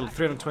battle,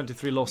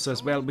 323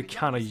 losses. Well, we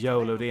kind of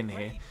YOLO'd in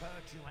here.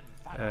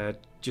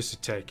 Just to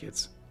take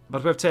it.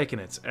 But we've taken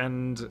it,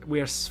 and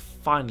we are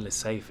finally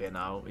safe here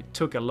now. It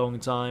took a long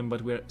time,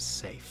 but we're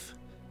safe.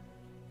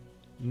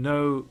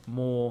 No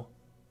more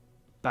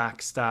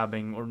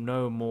backstabbing or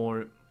no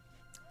more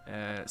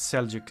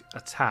Seljuk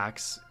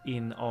attacks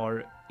in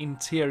our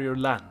interior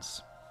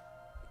lands,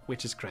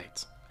 which is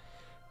great.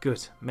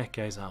 Good,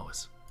 Mecca is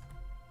ours.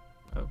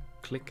 Oh,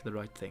 click the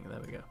right thing, there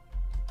we go.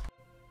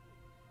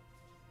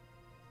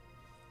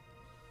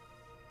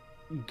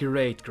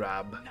 Great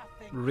grab,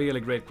 really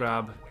great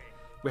grab.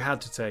 We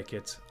had to take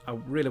it. I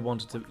really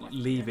wanted to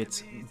leave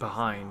it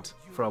behind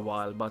for a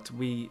while, but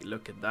we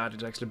look at that.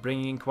 It's actually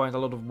bringing in quite a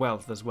lot of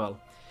wealth as well.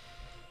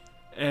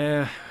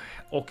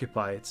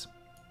 Occupy it.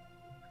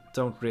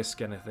 Don't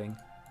risk anything.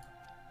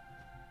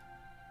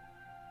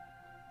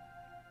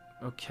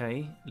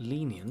 Okay,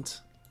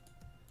 lenient.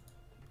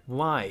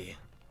 Why?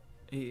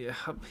 Yeah,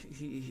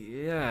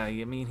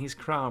 I mean he's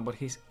crowned, but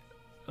he's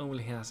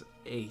only has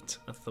 8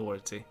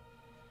 authority.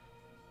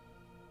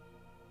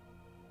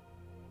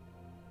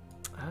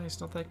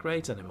 It's not that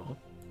great anymore.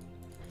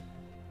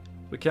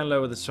 We can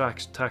lower the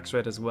tax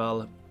rate as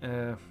well.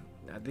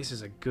 This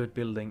is a good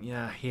building.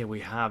 Yeah, here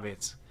we have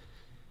it.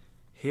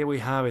 Here we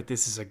have it.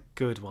 This is a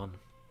good one.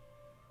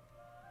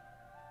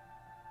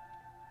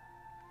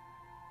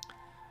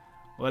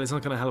 Well, it's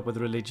not going to help with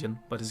religion,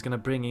 but it's going to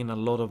bring in a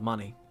lot of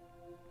money.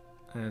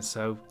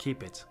 So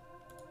keep it.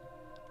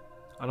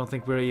 I don't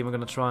think we're even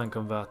going to try and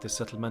convert this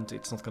settlement.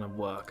 It's not going to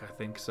work, I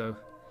think. So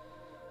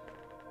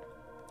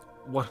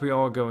what we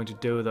are going to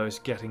do, though, is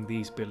getting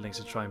these buildings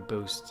to try and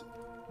boost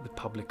the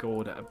public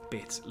order a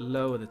bit.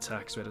 Lower the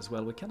tax rate as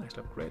well. We can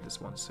actually upgrade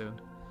this one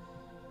soon.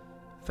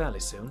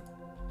 Fairly soon.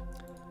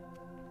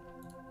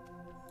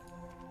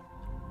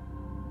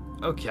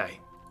 Okay.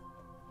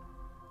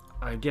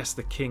 I guess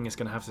the king is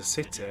going to have to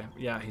sit here.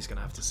 Yeah, he's going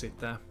to have to sit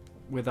there.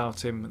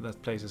 Without him,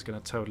 that place is going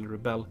to totally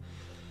rebel.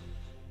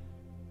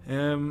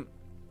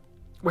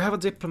 We have a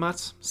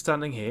diplomat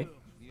standing here.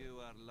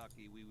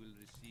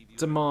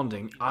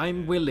 Demanding,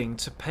 I'm willing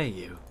to pay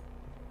you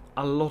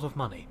a lot of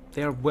money.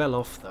 They are well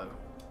off though,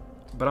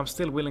 but I'm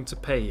still willing to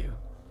pay you.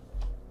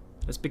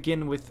 Let's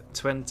begin with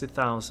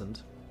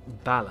 20,000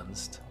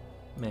 balanced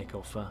make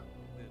offer.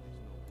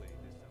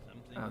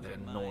 Oh, they're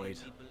annoyed.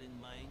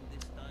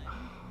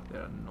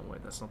 They're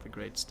annoyed. That's not a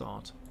great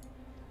start.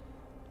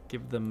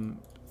 Give them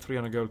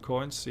 300 gold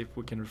coins, see if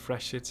we can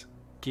refresh it.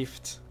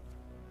 Gift.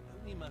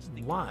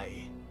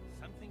 Why?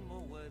 Something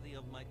more worthy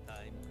of my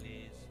time,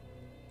 please.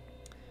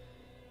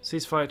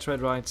 Ceasefire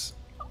trade rights.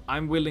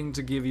 I'm willing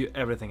to give you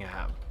everything I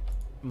have,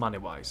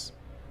 money-wise.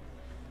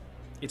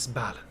 It's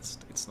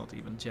balanced. It's not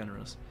even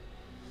generous.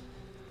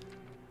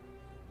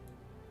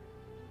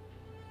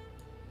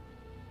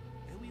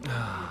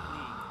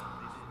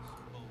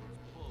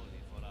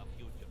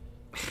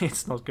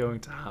 It's not going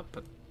to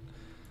happen.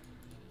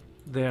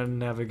 They're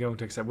never going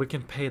to accept. We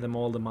can pay them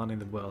all the money in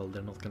the world.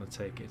 They're not going to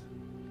take it.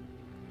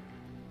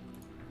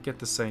 Get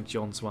the St.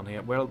 John's one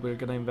here. Well, we're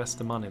going to invest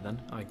the money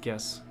then, I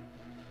guess.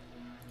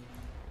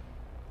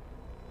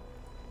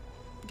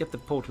 get the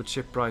port with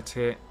shipwright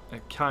here.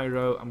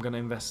 Cairo, I'm gonna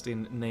invest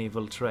in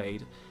naval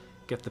trade.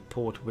 Get the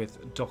port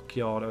with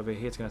dockyard over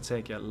here. It's gonna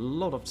take a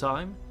lot of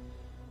time.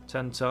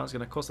 10 turns, it's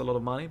gonna cost a lot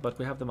of money, but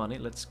we have the money.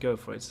 Let's go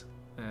for it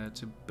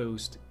to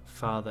boost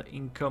further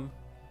income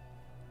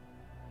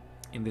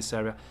in this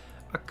area.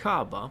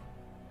 Akaba,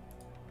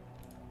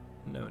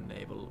 no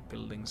naval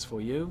buildings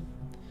for you.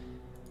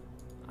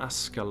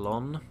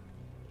 Ascalon,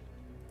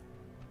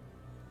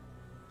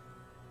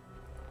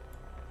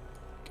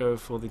 go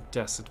for the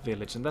desert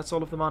village, and that's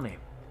all of the money.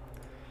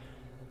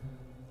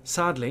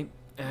 Sadly,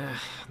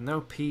 no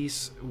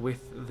peace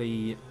with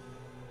the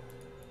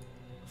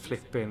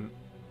flipping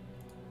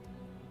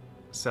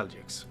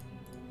Seljuks.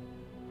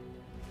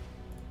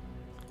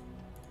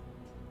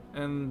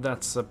 And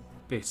that's a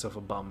bit of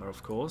a bummer,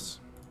 of course.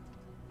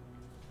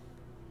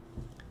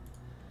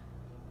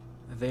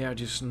 They are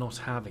just not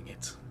having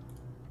it.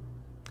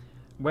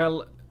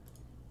 Well,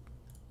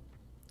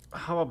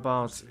 how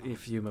about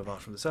if you move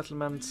out from the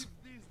settlement,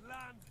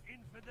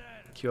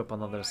 queue up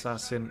another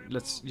assassin.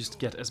 Let's just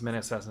get as many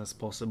assassins as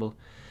possible.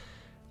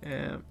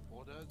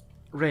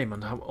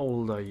 Raymond, how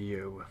old are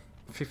you?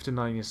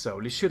 59 years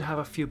old. You should have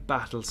a few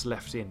battles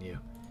left in you.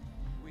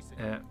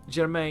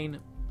 Germain,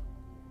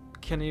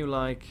 can you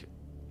like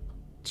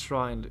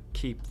try and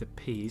keep the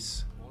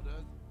peace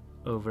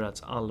over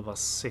at Alva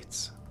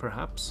Sit,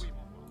 perhaps?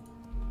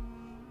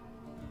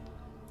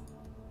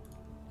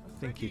 I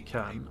think you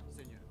can.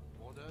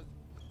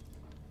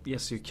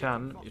 Yes, you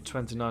can. You're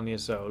 29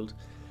 years old.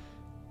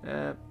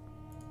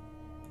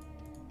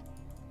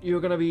 You're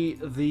gonna be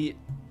the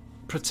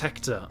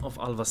protector of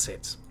Alva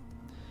Sit.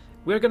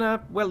 We're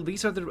gonna, well,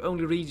 these are the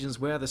only regions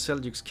where the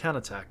Seljuks can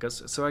attack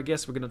us, so I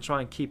guess we're gonna try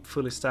and keep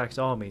fully stacked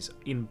armies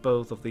in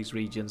both of these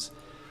regions,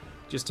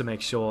 just to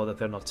make sure that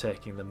they're not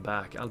taking them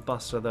back.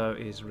 Al-Basra, though,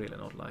 is really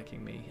not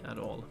liking me at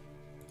all.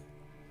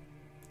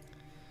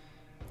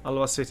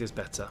 Alva Sit is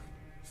better.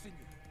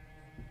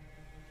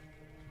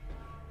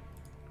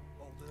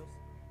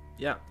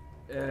 Yeah,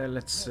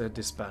 let's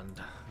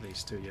disband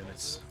these two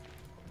units.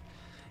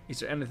 Is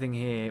there anything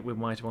here we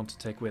might want to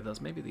take with us?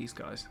 Maybe these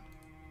guys.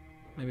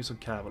 Maybe some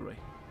cavalry.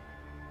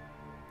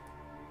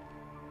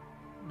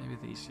 Maybe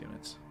these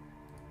units.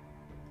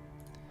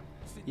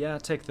 Yeah,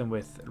 take them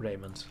with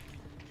Raymond.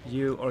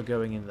 You are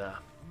going in there.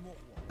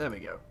 There we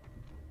go.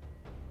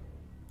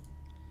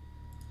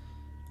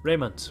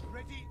 Raymond,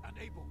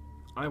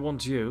 I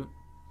want you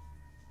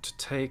to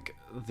take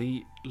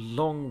the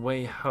long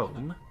way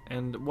home,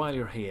 and while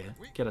you're here,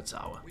 get a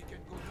tower.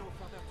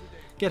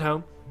 Get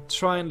home,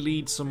 try and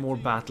lead some more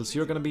battles.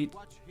 You're gonna be,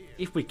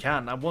 if we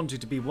can, I want you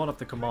to be one of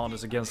the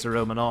commanders against the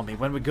Roman army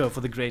when we go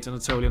for the Great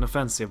Anatolian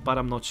Offensive, but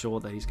I'm not sure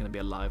that he's gonna be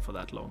alive for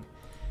that long.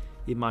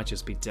 He might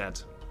just be dead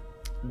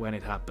when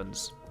it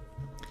happens.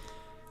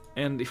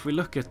 And if we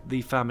look at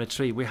the family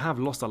tree, we have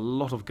lost a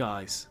lot of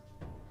guys.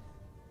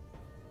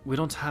 We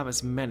don't have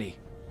as many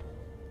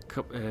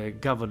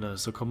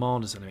governors or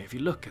commanders anymore. If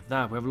you look at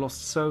that, we have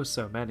lost so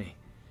many.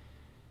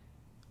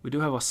 We do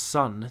have a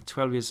son,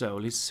 12 years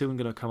old. He's soon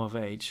going to come of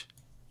age.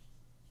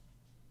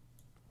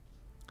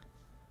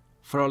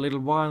 For a little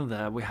while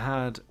there, we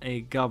had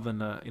a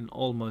governor in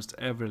almost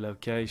every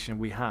location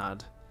we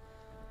had,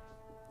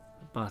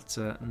 but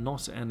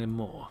not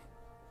anymore.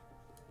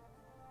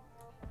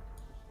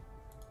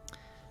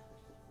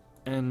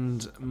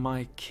 And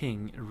my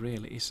king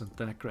really isn't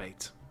that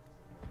great.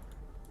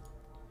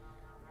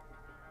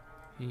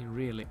 He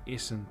really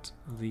isn't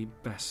the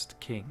best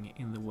king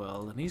in the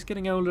world, and he's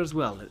getting older as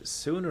well.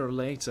 Sooner or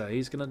later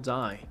he's gonna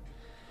die,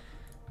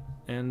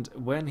 and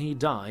when he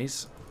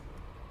dies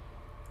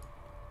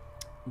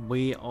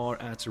we are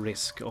at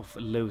risk of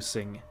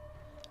losing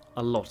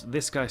a lot.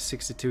 This guy's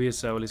 62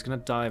 years old, he's gonna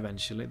die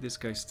eventually. This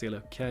guy's still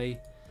okay.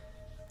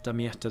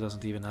 Damietta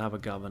doesn't even have a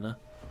governor.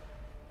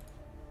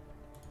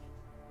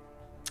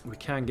 We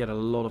can get a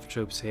lot of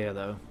troops here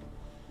though.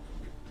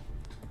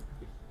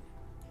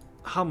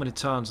 How many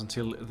turns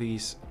until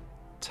these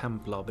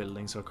Templar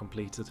buildings are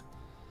completed?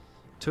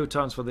 2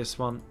 turns for this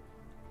one.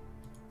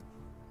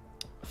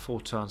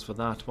 4 turns for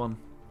that one.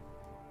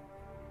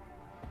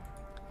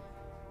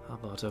 How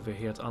about over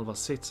here at Alva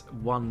Sit?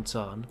 1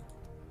 turn.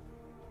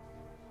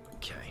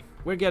 Okay,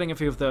 we're getting a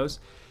few of those.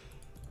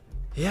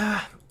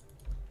 Yeah,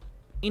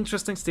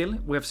 interesting still.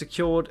 We have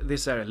secured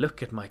this area.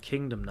 Look at my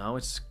kingdom now.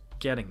 It's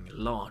getting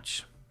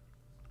large.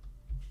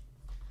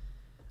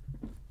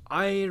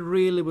 I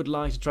really would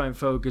like to try and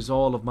focus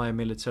all of my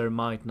military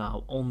might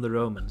now on the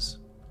Romans.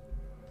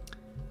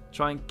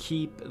 Try and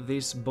keep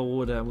this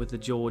border with the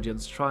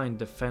Georgians, try and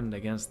defend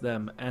against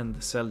them and the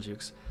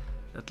Seljuks.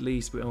 At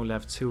least we only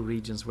have 2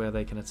 regions where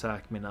they can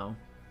attack me now.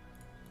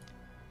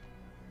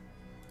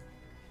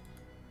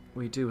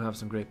 We do have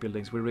some great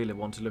buildings. We really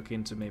want to look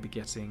into maybe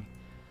getting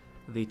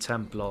the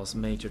Templars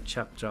major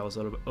chapter house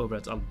over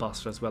at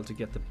Al-Basra as well to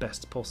get the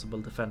best possible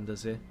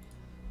defenders here.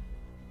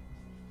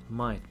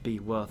 Might be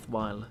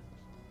worthwhile,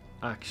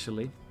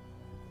 actually.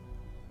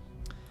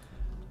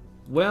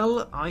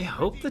 Well, I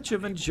hope that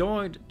you've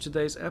enjoyed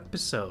today's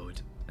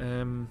episode.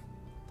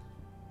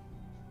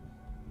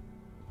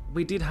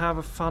 we did have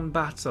a fun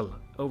battle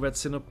over at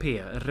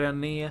Sinopea.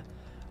 RENE,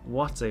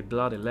 what a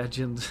bloody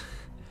legend.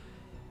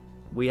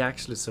 We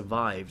actually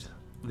survived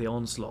the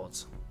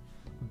onslaught.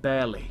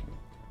 Barely.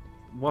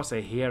 What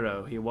a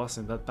hero he was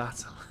in that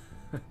battle.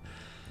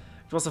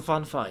 It was a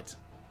fun fight.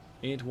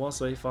 It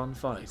was a fun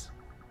fight.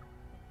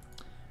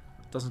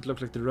 Doesn't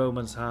look like the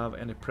Romans have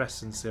any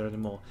presence here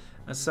anymore.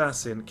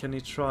 Assassin, can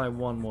you try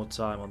one more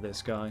time on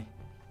this guy?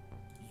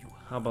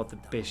 How about the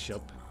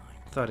bishop?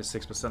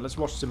 36%. Let's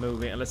watch the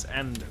movie and let's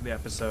end the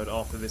episode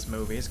after this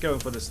movie. He's going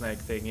for the snake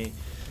thing.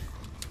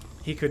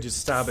 He could just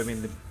stab him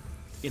in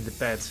the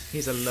bed.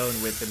 He's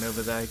alone with him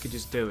over there. He could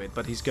just do it,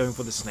 but he's going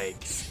for the snake.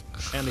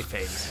 And he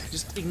fails.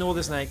 Just ignore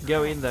the snake,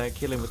 go in there,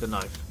 kill him with a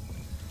knife.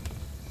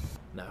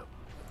 No.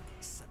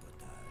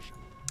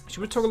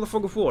 Should we toggle the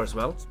Fog of War as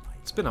well?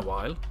 It's been a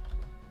while.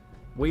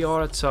 We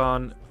are at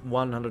turn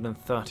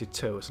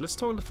 132, so let's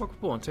toggle the Fog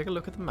of War and take a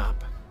look at the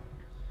map.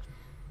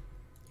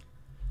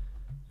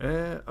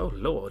 Oh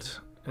lord.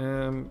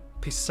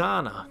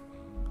 Pisana.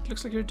 It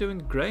looks like you're doing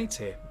great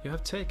here.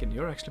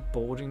 You're actually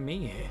boarding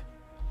me here.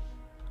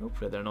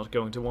 Hopefully they're not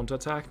going to want to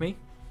attack me.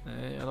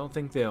 I don't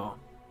think they are.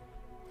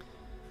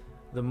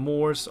 The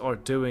Moors are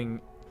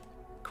doing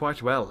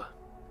quite well.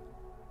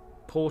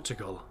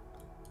 Portugal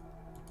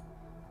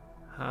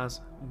has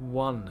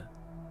 1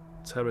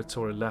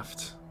 territory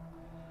left.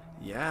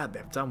 Yeah,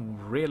 they've done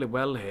really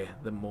well here,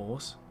 the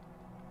Moors.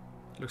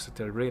 Looks like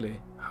they're really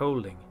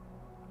holding.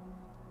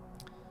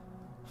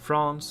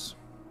 France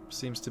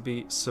seems to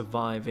be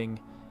surviving.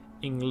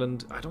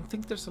 England, I don't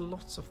think there's a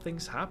lot of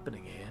things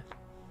happening here.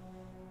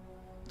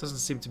 Doesn't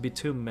seem to be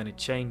too many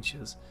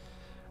changes.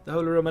 The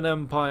Holy Roman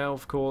Empire,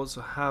 of course,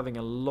 having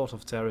a lot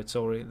of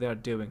territory. They're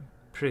doing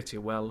pretty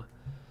well.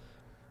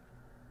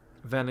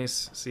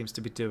 Venice seems to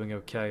be doing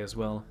okay as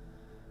well.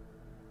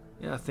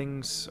 Yeah,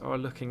 things are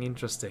looking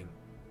interesting.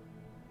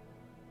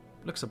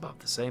 Looks about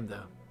the same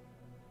though.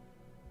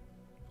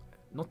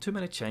 Not too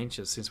many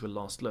changes since we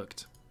last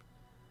looked.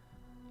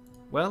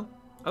 Well,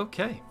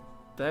 okay.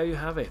 There you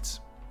have it.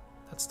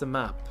 That's the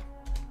map.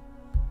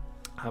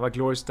 Have a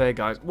glorious day,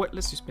 guys. Wait,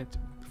 let's just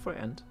before I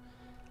end,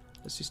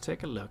 let's just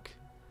take a look.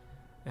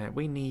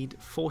 We need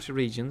 40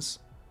 regions.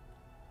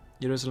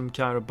 Jerusalem,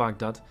 Cairo,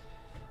 Baghdad.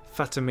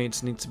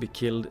 Fatimids need to be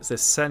killed. The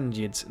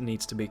Sengids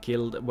needs to be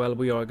killed. Well,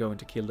 we are going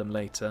to kill them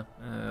later.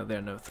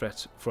 They're no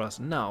threat for us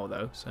now,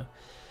 though, so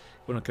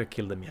we're not going to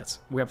kill them yet.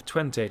 We have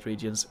 28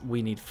 regions.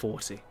 We need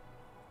 40.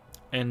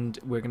 And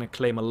we're going to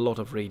claim a lot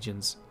of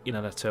regions in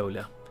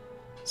Anatolia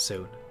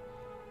soon.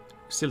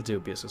 Still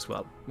dubious as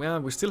well. Well,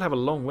 we still have a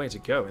long way to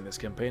go in this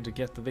campaign to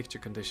get the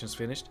victory conditions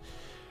finished.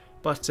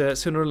 But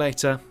sooner or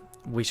later,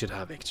 we should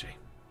have victory.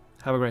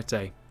 Have a great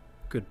day.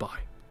 Goodbye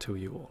to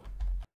you all.